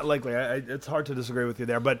 not likely. It's hard to disagree with you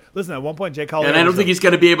there. But listen, at one point, Jay Collier... And I don't think he's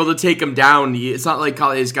going to be able to take him down. It's not like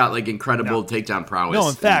Collier's got like incredible takedown prowess. No,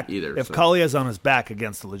 in fact, either. If Collier's on his back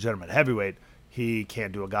against a legitimate heavyweight, he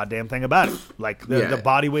can't do a goddamn thing about it. Like, the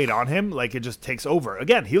body weight on him, like, it just takes over.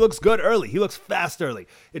 Again, he looks good early. He looks fast early.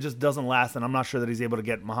 It just doesn't last, and I'm not sure that he's able to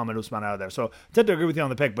get Muhammad Usman out of there. So I tend to agree with you on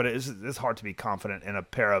the pick, but it's hard to be confident in a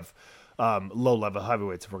pair of low-level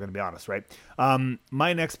heavyweights, if we're going to be honest, right?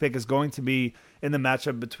 My next pick is going to be in the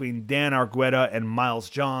matchup between Dan Argueta and Miles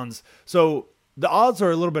Johns. So the odds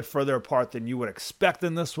are a little bit further apart than you would expect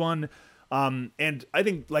in this one. And I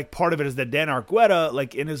think like part of it is that Dan Argueta,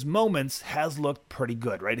 like in his moments, has looked pretty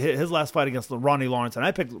good, right? His last fight against Ronnie Lawrence, and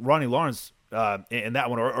I picked Ronnie Lawrence in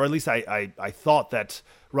that one, or at least I thought that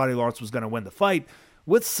Ronnie Lawrence was going to win the fight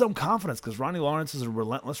with some confidence because Ronnie Lawrence is a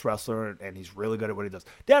relentless wrestler and he's really good at what he does.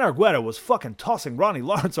 Dan Argueta was fucking tossing Ronnie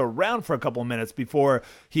Lawrence around for a couple of minutes before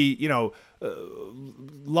he,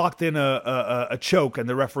 locked in a choke and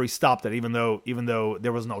the referee stopped it, even though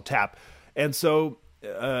there was no tap. And so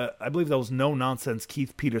I believe that was no nonsense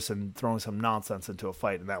Keith Peterson throwing some nonsense into a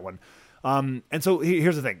fight in that one. And so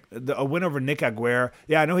here's the thing. A win over Nick Aguirre.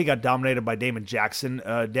 Yeah, I know he got dominated by Damon Jackson.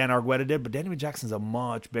 Dan Argueta did, but Damon Jackson's a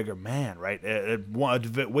much bigger man, right?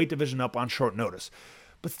 Weight division up on short notice.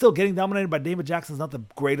 But still, getting dominated by Damon Jackson's not the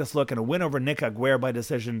greatest look, and a win over Nick Aguirre by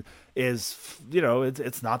decision is,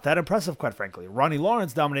 it's not that impressive, quite frankly. Ronnie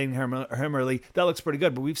Lawrence dominating him early, that looks pretty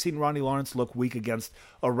good, but we've seen Ronnie Lawrence look weak against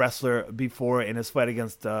a wrestler before in his fight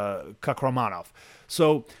against Kakramanov.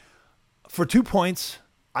 So, for 2 points,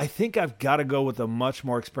 I think I've got to go with a much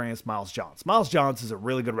more experienced Miles Johns. Miles Johns is a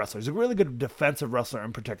really good wrestler. He's a really good defensive wrestler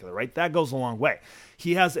in particular, right? That goes a long way.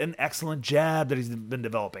 He has an excellent jab that he's been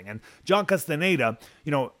developing. And John Castaneda,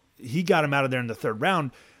 he got him out of there in the third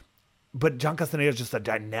round. But John Castaneda is just a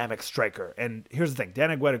dynamic striker. And here's the thing. Dan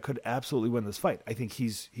Argueta could absolutely win this fight. I think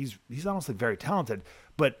he's honestly very talented.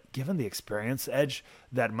 But given the experience edge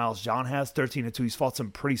that Miles John has, 13-2, he's fought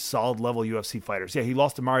some pretty solid level UFC fighters. Yeah, he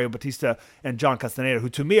lost to Mario Batista and John Castaneda, who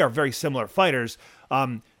to me are very similar fighters.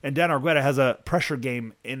 And Dan Argueta has a pressure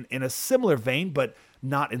game in a similar vein, but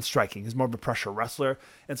not in striking. He's more of a pressure wrestler.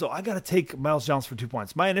 And so I got to take Miles Johns for 2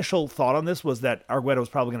 points. My initial thought on this was that Argueta was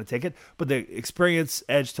probably going to take it, but the experience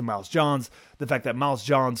edge to Miles Johns, the fact that Miles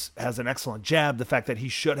Johns has an excellent jab, the fact that he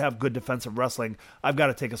should have good defensive wrestling, I've got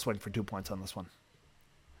to take a swing for 2 points on this one.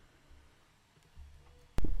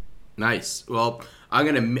 Nice. Well, I'm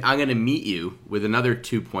gonna meet you with another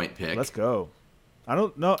 2-point pick. Let's go. I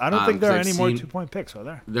don't think there are any more 2-point picks, are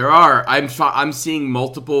there? There are. I'm seeing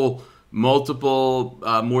multiple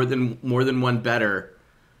more than one bettor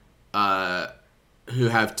who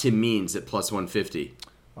have Tim Means at plus 150.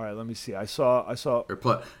 All right, let me see. I saw. Or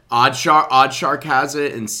Oddshark has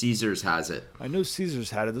it and Caesars has it. I knew Caesars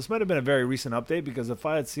had it. This might have been a very recent update because if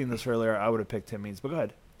I had seen this earlier, I would have picked Tim Means. But go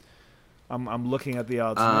ahead. I'm looking at the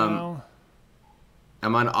odds now.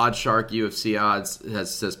 I'm on Oddshark UFC odds. It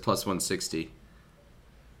says plus 160.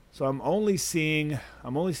 So I'm only seeing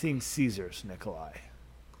Caesars, Nikolai.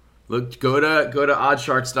 Look, go to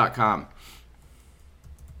oddsharks.com.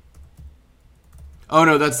 Oh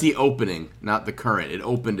no, that's the opening, not the current. It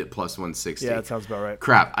opened at plus 160. Yeah, that sounds about right.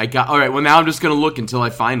 Crap, all right. Well, now I'm just gonna look until I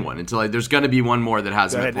find one. There's gonna be one more that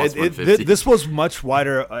has it at plus 150. This was much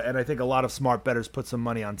wider, and I think a lot of smart bettors put some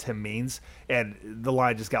money on Tim Means, and the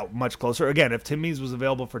line just got much closer. Again, if Tim Means was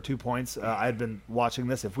available for 2 points, I had been watching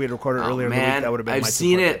this. If we had recorded earlier in the week, that would have been. I've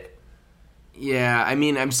seen it. Yeah, I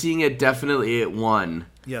mean, I'm seeing it definitely at 1.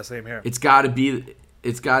 Yeah, same here. It's got to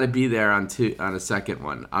be there on a second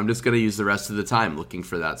one. I'm just going to use the rest of the time looking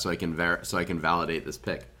for that so I can validate this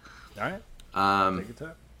pick. All right. Take your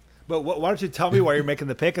time. But why don't you tell me why you're making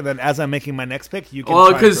the pick, and then as I'm making my next pick, you can.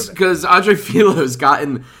 Well, because Andre Filo's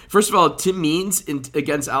gotten, first of all, Tim Means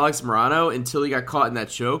against Alex Morano until he got caught in that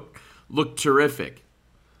choke looked terrific.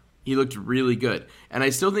 He looked really good, and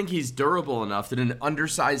I still think he's durable enough that an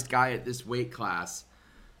undersized guy at this weight class,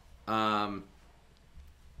 like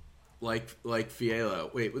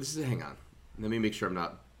Fialo. Wait, this is hang on. Let me make sure I'm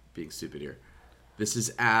not being stupid here. This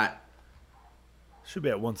is at. Should be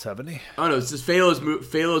at 170. Oh no, it's just Fialo's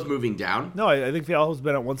moving down. No, I think Fialo's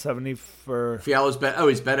been at 170 for. Fialo's been. Oh,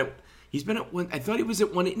 he's been at one. I thought he was at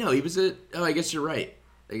 180. No, he was at. Oh, I guess you're right.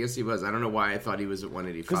 I guess he was. I don't know why I thought he was at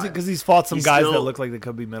 185. Because he's fought some guys that look like they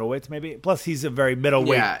could be middleweights, maybe. Plus, he's a very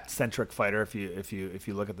middleweight centric fighter. If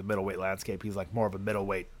you look at the middleweight landscape, he's like more of a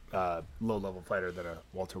middleweight, low level fighter than a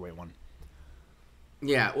welterweight one.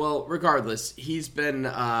 Yeah. Well, regardless, he's been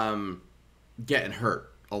getting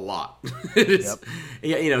hurt a lot.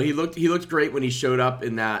 Yeah, he looked great when he showed up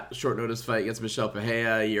in that short notice fight against Michel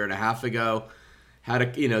Pereira a year and a half ago.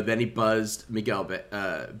 Then he buzzed Miguel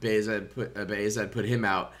Baeza and put him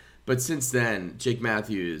out. But since then, Jake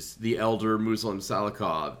Matthews, the elder Muslim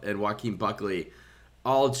Salikov, and Joaquin Buckley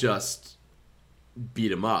all just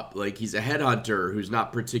beat him up. Like, he's a headhunter who's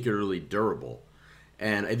not particularly durable.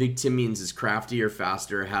 And I think Tim Means is craftier,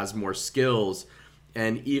 faster, has more skills.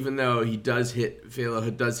 And even though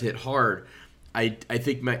Fialo does hit hard, I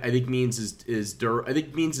think Means is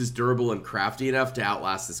durable and crafty enough to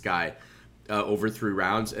outlast this guy over 3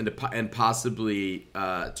 rounds and possibly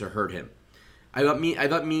to hurt him. I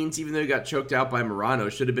thought Means, even though he got choked out by Morano,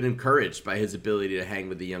 should have been encouraged by his ability to hang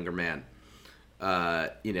with the younger man,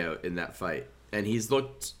 in that fight. And he's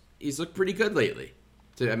looked pretty good lately.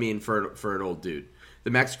 For an old dude. The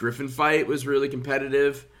Max Griffin fight was really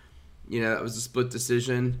competitive. That was a split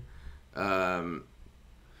decision. I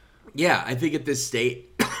think at this stage,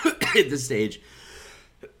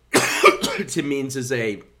 Tim Means is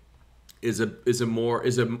a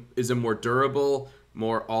more durable,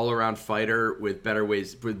 more all-around fighter with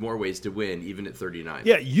more ways to win, even at 39.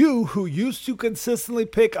 Yeah, you who used to consistently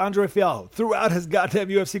pick Andre Fialo throughout his goddamn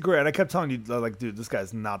UFC career, and I kept telling you, like, dude, this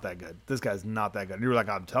guy's not that good. This guy's not that good. And you were like,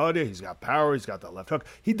 I'm telling you, he's got power, he's got that left hook.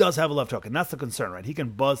 He does have a left hook, and that's the concern, right? He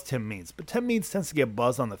can buzz Tim Means, but Tim Means tends to get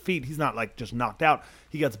buzzed on the feet. He's not like just knocked out.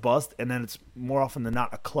 He gets buzzed, and then it's more often than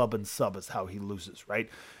not a club and sub is how he loses, right?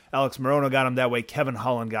 Alex Moreno got him that way. Kevin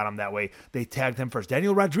Holland got him that way. They tagged him first.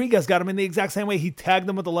 Daniel Rodriguez got him in the exact same way. He tagged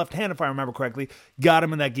him with the left hand, if I remember correctly. Got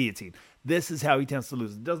him in that guillotine. This is how he tends to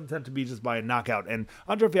lose. It doesn't tend to be just by a knockout. And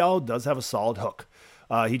Andre Fialo does have a solid hook.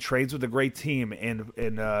 He trains with a great team in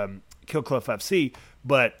Killcliff FC,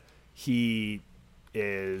 but he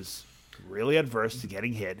is really adverse to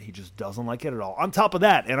getting hit. He just doesn't like it at all. On top of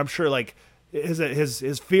that, and I'm sure like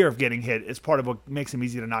his fear of getting hit is part of what makes him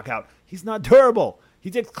easy to knock out. He's not durable. He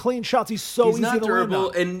takes clean shots. He's easy to not durable,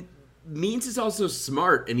 land on. And Means is also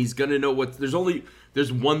smart, and he's going to know what.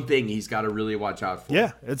 There's one thing he's got to really watch out for.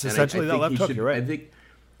 Yeah, it's essentially that left hook. You're right.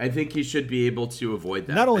 I think he should be able to avoid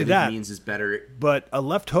that. Not only that, Means is better, but a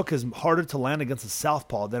left hook is harder to land against a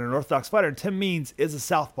southpaw than an orthodox fighter. And Tim Means is a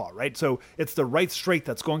southpaw, right? So it's the right straight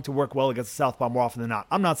that's going to work well against a southpaw more often than not.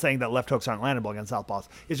 I'm not saying that left hooks aren't landable against southpaws.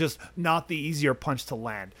 It's just not the easier punch to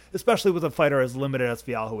land, especially with a fighter as limited as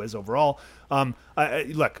Fialho is overall.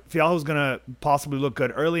 Look, Fialho's going to possibly look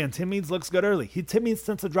good early, and Tim Means looks good early. Tim Means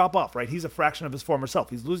tends to drop off, right? He's a fraction of his former self.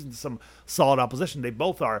 He's losing to some solid opposition. They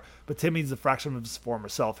both are, but Tim Means is a fraction of his former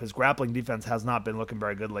self. His grappling defense has not been looking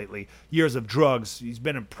very good lately. Years of drugs. He's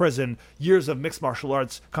been in prison. Years of mixed martial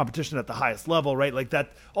arts competition at the highest level, right? Like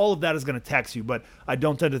that, all of that is going to tax you, but I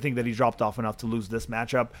don't tend to think that he dropped off enough to lose this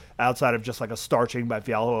matchup outside of just like a starching by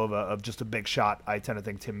Fialho of just a big shot. I tend to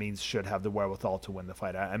think Tim Means should have the wherewithal to win the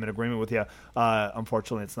fight. I'm in agreement with you.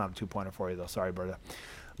 Unfortunately, it's not a 2-pointer for you, though. Sorry, Berta.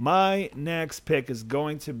 My next pick is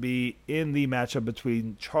going to be in the matchup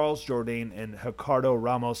between Charles Jourdain and Ricardo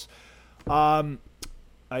Ramos.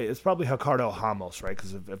 It's probably Ricardo Ramos, right?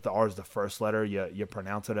 Because if the R is the first letter, you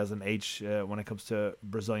pronounce it as an H when it comes to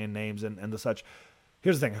Brazilian names and the such.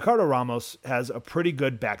 Here's the thing. Ricardo Ramos has a pretty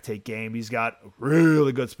good back take game. He's got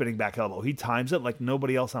really good spinning back elbow. He times it like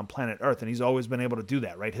nobody else on planet Earth, and he's always been able to do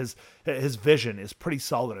that, right? His vision is pretty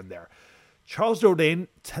solid in there. Charles Jourdain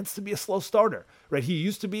tends to be a slow starter, right? He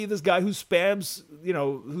used to be this guy who spams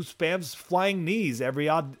flying knees every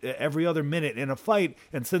other minute in a fight,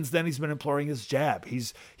 and since then he's been employing his jab.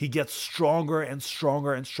 He gets stronger and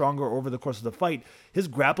stronger and stronger over the course of the fight. His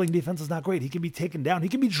grappling defense is not great. He can be taken down. He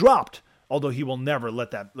can be dropped, although he will never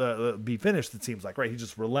let that be finished, it seems like, right? He's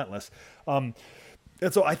just relentless. And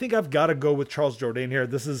so I think I've got to go with Charles Jourdain here.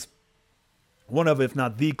 This is one of, if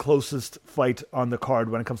not the closest fight on the card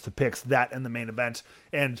when it comes to picks, that and the main event.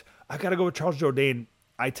 And I got to go with Charles Jourdain.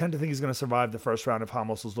 I tend to think he's going to survive the first round if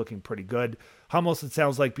Ramos is looking pretty good. Ramos, it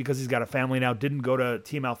sounds like, because he's got a family now, didn't go to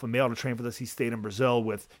Team Alpha Male to train for this. He stayed in Brazil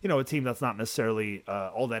with, a team that's not necessarily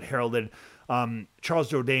all that heralded.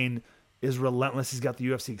 Charles Jourdain is relentless. He's got the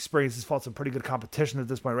UFC experience. He's fought some pretty good competition at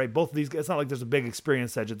this point, right? Both of these, it's not like there's a big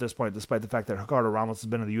experience edge at this point, despite the fact that Ricardo Ramos has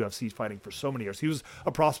been in the UFC fighting for so many years. He was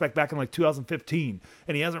a prospect back in like 2015,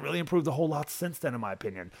 and he hasn't really improved a whole lot since then, in my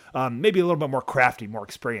opinion. Maybe a little bit more crafty, more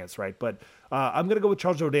experienced, right? But I'm going to go with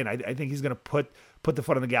Charles Jourdain. I think he's going to put the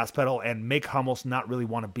foot on the gas pedal and make Ramos not really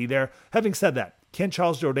want to be there. Having said that, can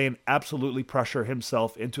Charles Jourdain absolutely pressure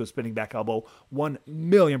himself into a spinning back elbow?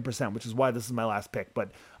 1,000,000%, which is why this is my last pick.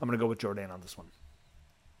 But I'm going to go with Jourdain on this one.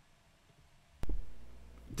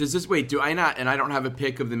 Do I not, and I don't have a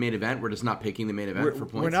pick of the main event? We're just not picking the main event for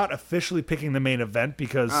points? We're not officially picking the main event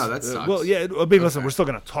because... Oh, that sucks. Listen, we're still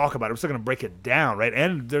going to talk about it. We're still going to break it down, right?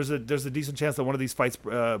 And there's a decent chance that one of these fights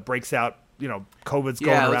breaks out. COVID's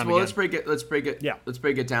going around again. Let's break it. Yeah. Let's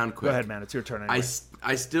break it down quick. Go ahead, man. It's your turn anyway.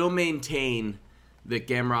 I still maintain that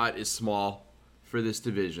Gamrot is small for this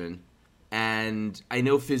division. And I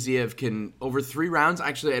know Fiziev can, over 3 rounds,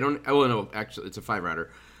 actually, it's a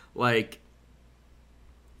 5-rounder.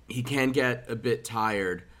 He can get a bit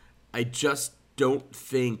tired. I just don't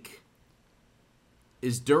think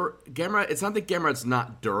Gamrot. It's not that Gamrot's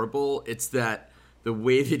not durable. It's that the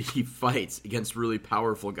way that he fights against really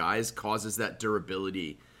powerful guys causes that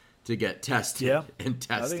durability to get tested and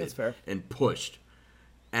tested. I think it's fair. And pushed.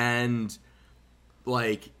 And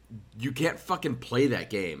you can't fucking play that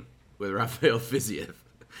game with Rafael Fiziev.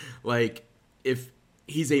 If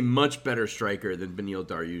he's a much better striker than Beneil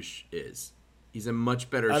Dariush is. He's a much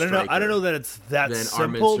better striker. I don't know that it's that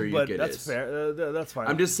simple, but that's fair. That's fine.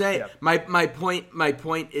 I'm just saying. Yeah. My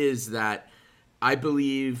point is that I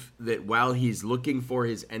believe that while he's looking for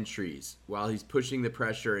his entries, while he's pushing the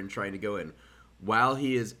pressure and trying to go in, while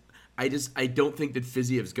he is, I don't think that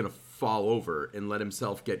Fiziev's going to fall over and let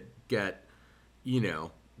himself get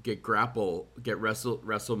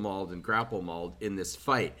wrestle mauled and grapple mauled in this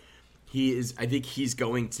fight. I think he's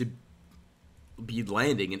going to be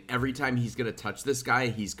landing, and every time he's going to touch this guy,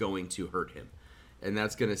 he's going to hurt him, and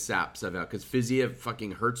that's going to sap stuff out because Fiziev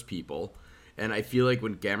fucking hurts people. And I feel like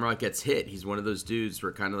when Gamrot gets hit, he's one of those dudes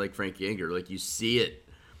where kind of like Frankie Edgar, you see it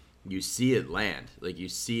land, you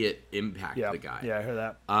see it impact the guy. Yeah, I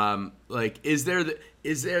heard that. Is there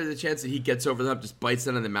the chance that he gets over them, just bites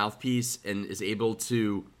it on the mouthpiece, and is able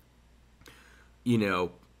to,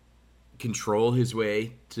 control his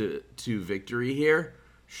way to victory here?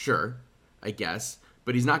 Sure, I guess,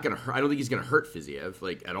 but he's not gonna hurt. I don't think he's gonna hurt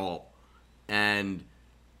Fiziev at all, and.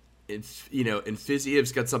 And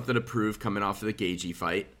Fiziev's got something to prove coming off of the Gaethje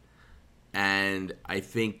fight. And I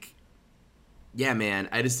think,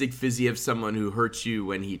 I just think Fiziev's someone who hurts you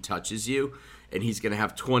when he touches you, and he's going to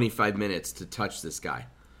have 25 minutes to touch this guy.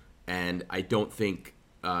 And I don't think,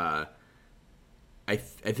 I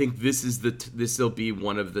think this will be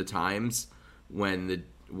one of the times when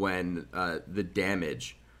the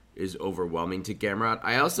damage is overwhelming to Gamrot.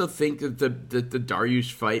 I also think that the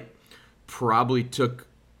Dariush fight probably took.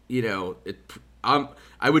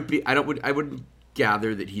 I wouldn't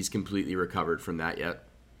gather that he's completely recovered from that yet.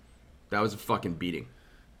 That was a fucking beating.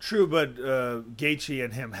 True, but Gaethje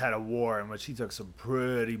and him had a war in which he took some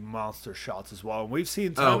pretty monster shots as well. And we've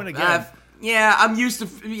seen time and again. I'm used to.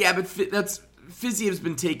 But Fiziev's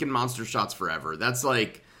been taking monster shots forever. That's I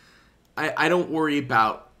don't worry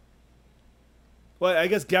about. Well, I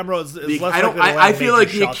guess Gamrot is less I feel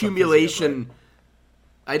like the accumulation.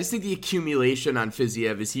 I just think the accumulation on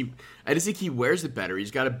Fiziev is I just think he wears it better.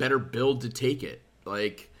 He's got a better build to take it.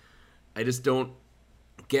 I just don't.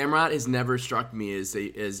 Gamrot has never struck me as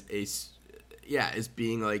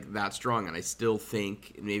being that strong, and I still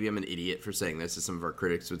think, maybe I'm an idiot for saying this, as some of our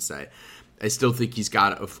critics would say, I still think he's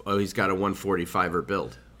got a 145er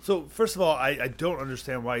build. So first of all, I don't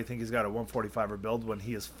understand why you think he's got a 145er build when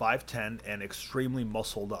he is 5'10" and extremely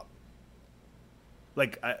muscled up.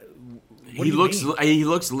 He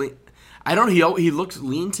looks lean. I don't know. He looks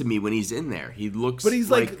lean to me when he's in there. He looks, but he's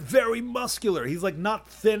very muscular. He's not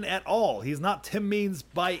thin at all. He's not Tim Means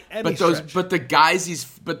by any stretch. But the guys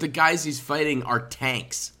he's fighting are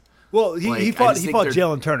tanks. Well, he fought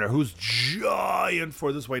Jalen Turner, who's giant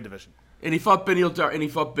for this weight division. And he fought Beneil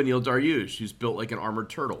Dariush, who's built like an armored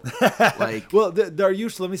turtle. Well,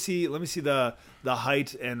 Dariush. Let me see the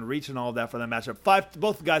height and reach and all of that for that matchup.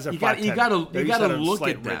 Both guys are 5'10". You gotta look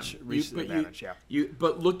at them.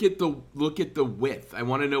 But look at the width. I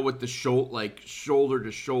want to know what the shoulder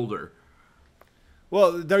to shoulder.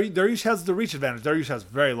 Well, Dariush has the reach advantage. Dariush has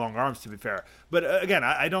very long arms, to be fair. But again,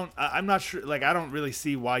 I'm not sure. Like, I don't really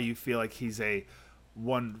see why you feel like he's a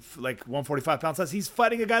 145 pound size. He's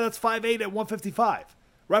fighting a guy that's 5'8" at 155.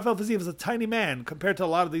 Rafael Fiziev is a tiny man compared to a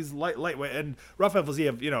lot of these lightweight. And Rafael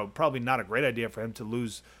Fiziev, probably not a great idea for him to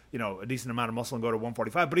lose, a decent amount of muscle and go to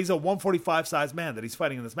 145. But he's a 145 size man that he's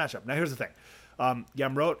fighting in this matchup. Now, here's the thing: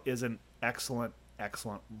 Gamrot is an excellent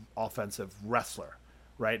offensive wrestler.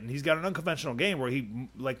 Right, and he's got an unconventional game where he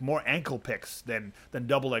more ankle picks than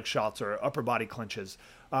double leg shots or upper body clinches.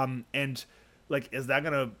 And is that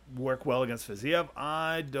going to work well against Fiziev?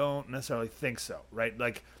 I don't necessarily think so. Right,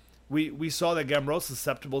 we saw that Gamrot's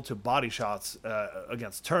susceptible to body shots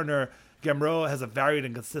against Turner. Gamrot has a varied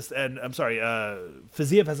and consistent,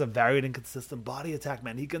 Fiziev has a varied and consistent body attack,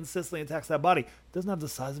 man. He consistently attacks that body. Doesn't have the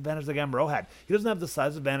size advantage that Gamrot had. He doesn't have the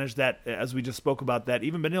size advantage that, as we just spoke about, that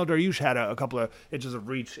even Beneil Dariush had a couple of inches of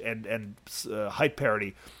reach and height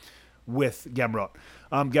parity with Gamrot.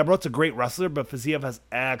 Gamrot's a great wrestler, but Fiziev has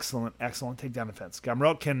excellent takedown defense.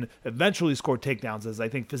 Gamrot can eventually score takedowns, as I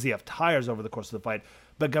think Fiziev tires over the course of the fight.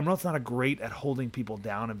 But Gamrot's not great at holding people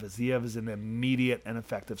down, and Fiziev is an immediate and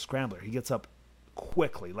effective scrambler. He gets up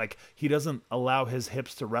quickly. He doesn't allow his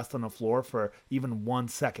hips to rest on the floor for even 1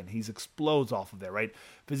 second. He explodes off of there, right?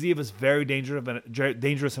 Fiziev is very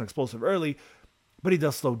dangerous and explosive early, but he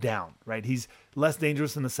does slow down, right? He's less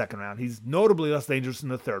dangerous in the second round. He's notably less dangerous in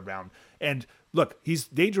the third round. And look, he's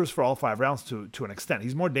dangerous for all 5 rounds to an extent.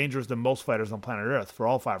 He's more dangerous than most fighters on planet Earth for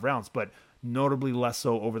all 5 rounds, but notably less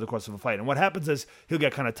so over the course of a fight. And what happens is he'll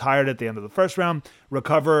get kind of tired at the end of the first round,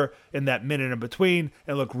 recover in that minute in between,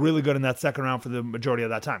 and look really good in that second round for the majority of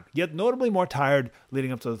that time. Get notably more tired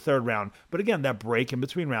leading up to the third round. But again, that break in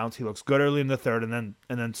between rounds, he looks good early in the third, and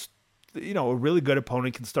then a really good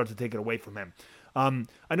opponent can start to take it away from him.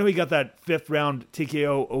 I know he got that 5th round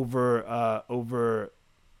TKO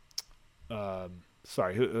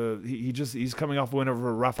he's coming off a win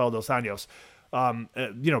over Rafael Dos Anjos.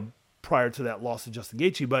 Prior to that loss to Justin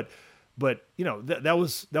Gaethje, but that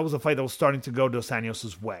was a fight that was starting to go Dos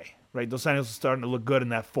Anjos' way, right? Dos Anjos was starting to look good in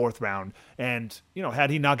that 4th round, and had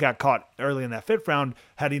he not got caught early in that 5th round,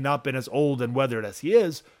 had he not been as old and weathered as he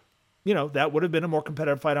is, that would have been a more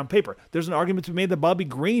competitive fight on paper. There's an argument to be made that Bobby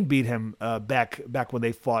Green beat him back when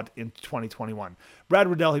they fought in 2021. Brad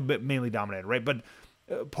Riddell, he mainly dominated, right? But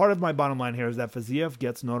part of my bottom line here is that Fiziev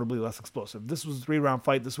gets notably less explosive. This was a 3-round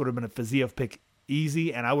fight. This would have been a Fiziev pick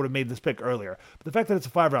easy, and I would have made this pick earlier. But the fact that it's a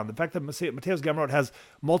 5-round, the fact that Mateus Gamrot has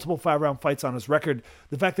multiple 5-round fights on his record,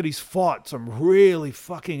 the fact that he's fought some really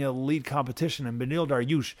fucking elite competition in Beneil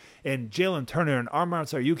Dariush and Jalen Turner and Arman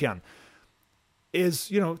Tsarukyan is,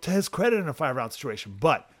 to his credit in a 5-round situation.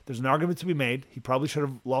 But there's an argument to be made. He probably should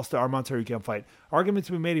have lost the Arman Tsarukyan fight. Argument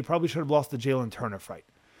to be made, he probably should have lost the Jalen Turner fight.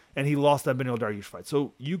 And he lost that Beneil Dariush fight.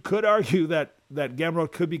 So you could argue that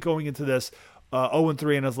Gamrot could be going into this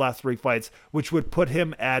 0-3 in his last 3 fights, which would put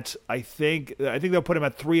him at, I think they'll put him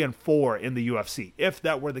at 3-4 in the UFC, if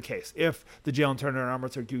that were the case. If the Jalen Turner and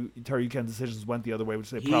Arman Tsarukyan decisions went the other way, which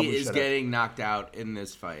they probably should have. He is getting knocked out in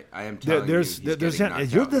this fight. I am telling you,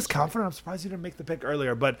 you're this confident. I'm surprised you didn't make the pick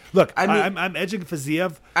earlier. But look, I'm edging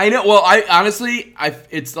Fiziev. I know. Well, I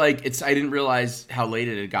didn't realize how late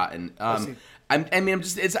it had gotten.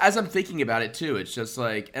 It's as I'm thinking about it too. It's just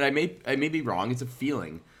and I may be wrong. It's a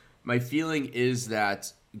feeling. My feeling is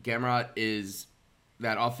that Gamrot is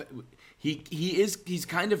that he's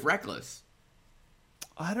kind of reckless.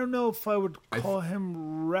 I don't know if I would call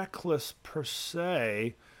him reckless per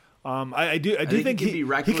se. I do think he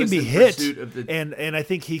can be hit, and I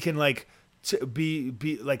think he can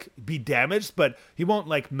be damaged, but he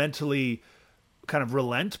won't mentally kind of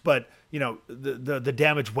relent, but the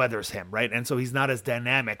damage weathers him, right? And so he's not as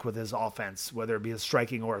dynamic with his offense, whether it be his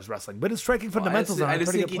striking or his wrestling. But his striking fundamentals are in a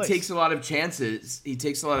pretty good place. I just think he takes a lot of chances. He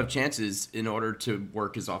takes a lot of chances in order to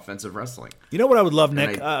work his offensive wrestling. You know what I would love,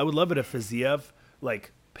 Nick? I would love it if Fiziev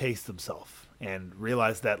paced himself and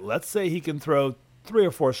realized that, let's say he can throw 3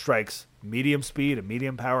 or 4 strikes, medium speed and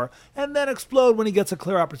medium power, and then explode when he gets a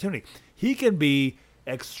clear opportunity. He can be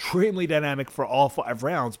extremely dynamic for all 5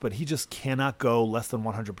 rounds, but he just cannot go less than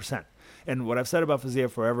 100%. And what I've said about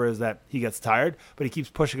Fiziev forever is that he gets tired, but he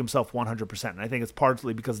keeps pushing himself 100%. And I think it's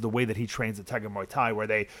partly because of the way that he trains at Tiger Muay Thai, where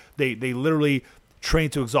they literally train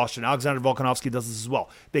to exhaustion. Alexander Volkanovski does this as well.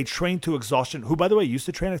 They train to exhaustion, who, by the way, used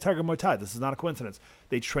to train at Tiger Muay Thai. This is not a coincidence.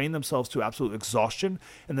 They train themselves to absolute exhaustion,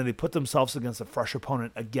 and then they put themselves against a fresh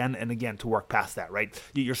opponent again and again to work past that, right?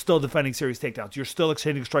 You're still defending serious takedowns. You're still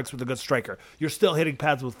exchanging strikes with a good striker. You're still hitting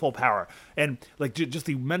pads with full power. And like just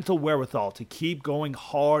the mental wherewithal to keep going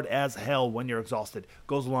hard as hell when you're exhausted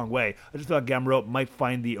goes a long way. I just thought Gamrot might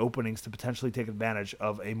find the openings to potentially take advantage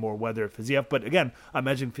of a more weathered Fiziev. But again, I'm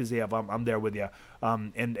edging Fiziev. I'm there with you.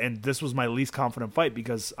 And this was my least confident fight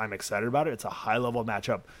because I'm excited about it. It's a high-level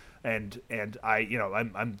matchup. And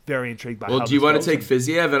I'm very intrigued by. Well, do you want to take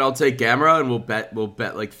Fiziev and I'll take Gamrot and we'll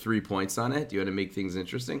bet like 3 points on it? Do you want to make things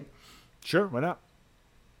interesting? Sure, why not?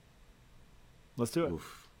 Let's do it.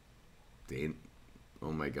 Oof. Dane,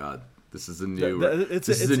 oh my God, this is a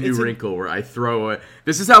new wrinkle where I throw.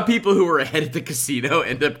 This is how people who are ahead at the casino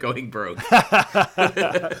end up going broke.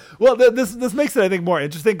 Well, this makes it, I think, more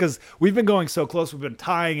interesting because we've been going so close. We've been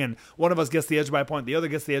tying, and one of us gets the edge by a point, the other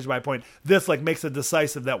gets the edge by a point. This makes it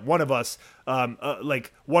decisive that one of us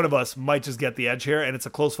might just get the edge here, and it's a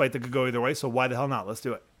close fight that could go either way. So why the hell not? Let's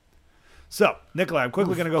do it. So, Nikolai, I'm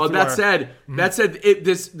quickly going to go through that said,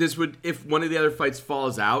 this would, if one of the other fights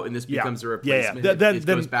falls out and this becomes a replacement, it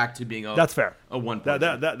goes back to being that's fair. A 1 point.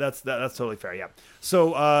 That's totally fair, yeah.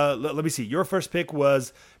 So, let me see. Your first pick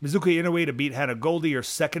was Mizuki Inoue to beat Hannah Goldie. Your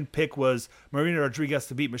second pick was Marina Rodriguez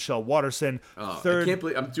to beat Michelle Watterson. I can't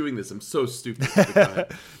believe I'm doing this. I'm so stupid.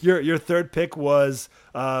 Your third pick was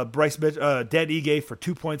Bryce Mitchell, Dan Ige for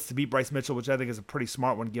 2 points to beat Bryce Mitchell, which I think is a pretty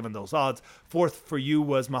smart one given those odds. Fourth for you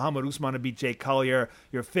was Muhammad Usman to beat Jake Collier.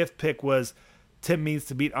 Your fifth pick was Tim Means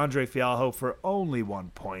to beat Andre Fialho for only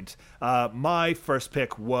 1 point. My first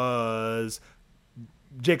pick was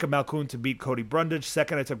Jacob Malkoun to beat Cody Brundage.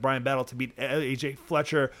 Second, I took Brian Battle to beat AJ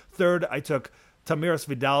Fletcher. Third, I took Tamiris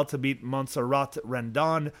Vidal to beat Montserrat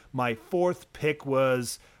Rendon. My fourth pick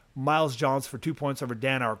was Miles Johns for 2 points over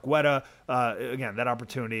Dan Argueta. Again, that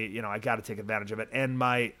opportunity, I got to take advantage of it. And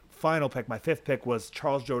my final pick, my fifth pick, was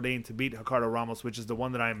Charles Jourdain to beat Ricardo Ramos, which is the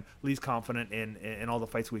one that I'm least confident in all the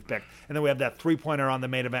fights we've picked. And then we have that 3-pointer on the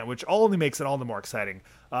main event, which only makes it all the more exciing.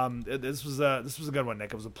 This was a good one,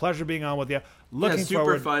 Nick. It was a pleasure being on with you. Looking super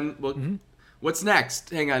forward. Fun. Well, what's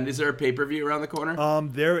next? Hang on. Is there a pay-per-view around the corner?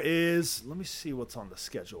 There is. Let me see what's on the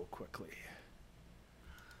schedule quickly.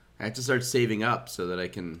 I have to start saving up so that I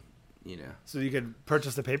can, So you can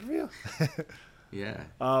purchase the pay-per-view? Yeah.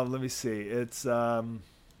 Let me see. It's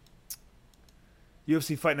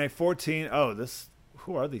UFC Fight Night 14.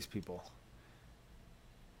 Who are these people?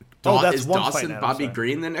 That's one Dawson fight night, Bobby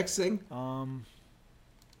Green the next thing? Am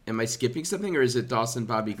I skipping something, or is it Dawson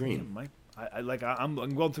Bobby Green? I'm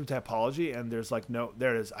going through Tapology, and there's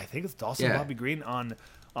there it is. I think it's Dawson Bobby Green on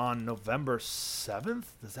November 7th.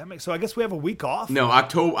 Does that make so? I guess we have a week off. No,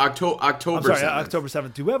 October. I'm sorry, 7th. October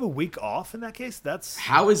 7th. Do we have a week off in that case? That's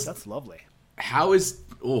lovely. How is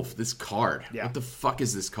this card? Yeah. What the fuck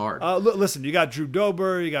is this card? Listen, you got Drew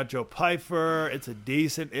Dober, you got Joe Pyfer. It's a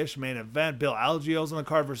decent-ish main event. Bill Algio's on the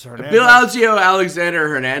card versus Hernandez. Bill Algio, Alexander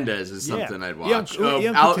Hernandez is something I'd watch.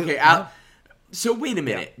 So wait a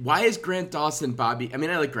minute. Yeah. Why is Grant Dawson Bobby? I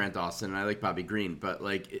mean, I like Grant Dawson and I like Bobby Green, but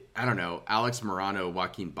I don't know. Alex Morano,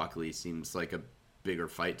 Joaquin Buckley seems like a bigger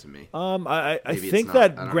fight to me. I think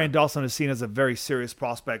that Grant Dawson is seen as a very serious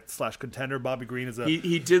prospect / contender. Bobby Green is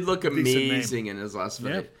he did look amazing in his last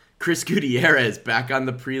fight. Yeah. Chris Gutierrez back on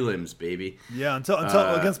the prelims, baby. Yeah, until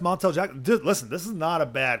against Montel Jackson. Dude, listen, this is not a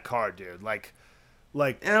bad card, dude.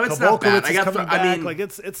 It's not bad.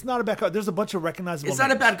 It's not a bad card. There's a bunch of recognizable. It's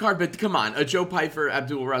not a bad card, but come on, a Joe Pyfer,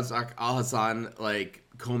 Abdul Razak Al Hassan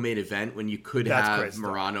co-main event when you could have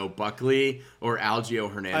Morano Buckley or Algio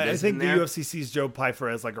Hernandez. I think the UFC sees Joe Pyfer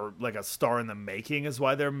as like a star in the making is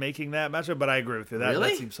why they're making that matchup. But I agree with you.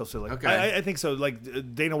 That seems so silly. Okay. I think so.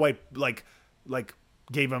 Dana White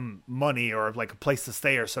gave him money or a place to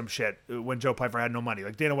stay or some shit when Joe Pyfer had no money.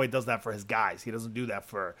 Dana White does that for his guys. He doesn't do that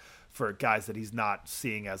for guys that he's not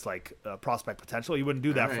seeing as prospect potential. He wouldn't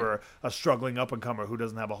do that for a struggling up and comer who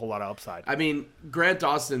doesn't have a whole lot of upside. I mean, Grant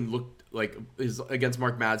Dawson looked against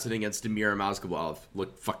Mark Madsen, against Demir Mazgabov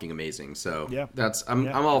looked fucking amazing. So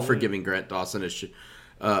I'm all for giving Grant Dawson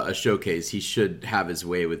a showcase. He should have his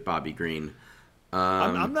way with Bobby Green.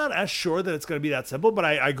 I'm not as sure that it's going to be that simple, but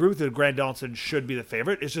I agree with you. Grant Dawson should be the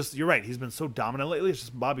favorite. It's just, you're right. He's been so dominant lately. It's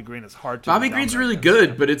just Bobby Green is hard to. Bobby Green's really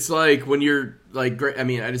good, but it's when you're I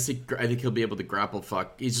think he'll be able to grapple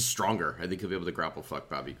fuck. He's just stronger. I think he'll be able to grapple fuck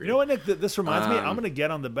Bobby Green. You know what, Nick? This reminds me. I'm going to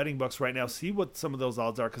get on the betting books right now, see what some of those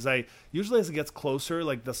odds are, because I usually as it gets closer,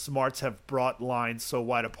 the smarts have brought lines so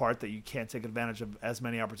wide apart that you can't take advantage of as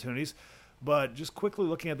many opportunities. But just quickly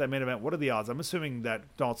looking at that main event, what are the odds? I'm assuming that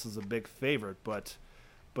Dawson's a big favorite, but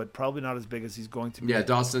probably not as big as he's going to be. Yeah,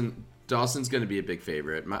 Dawson's going to be a big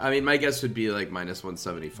favorite. My guess would be like minus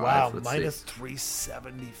 175. Wow, Let's minus see.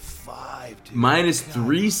 375, dude. Minus God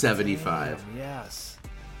 375. damn, yes.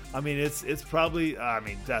 I mean, it's probably,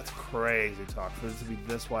 that's crazy talk for it to be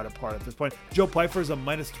this wide apart at this point. Joe Pyfer's a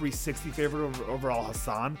minus 360 favorite over Al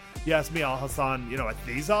Hassan. You ask me, Al Hassan, at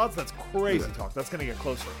these odds, that's crazy talk. That's going to get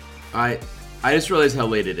closer. I just realized how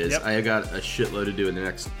late it is. Yep. I got a shitload to do in the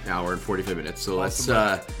next hour and 45 minutes. So Awesome,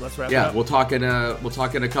 let's wrap it yeah, up. we'll talk in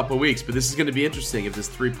a couple of weeks. But this is going to be interesting if this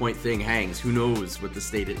 3-point thing hangs. Who knows what the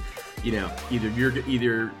state is?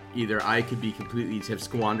 Either I could be completely have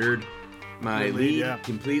squandered my lead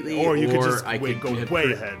completely, or you could just I could go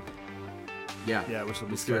way ahead. Yeah, Yeah, which will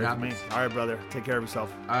be We'll see what scary for me. happens. All right, brother. Take care of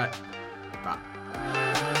yourself. All right, bye.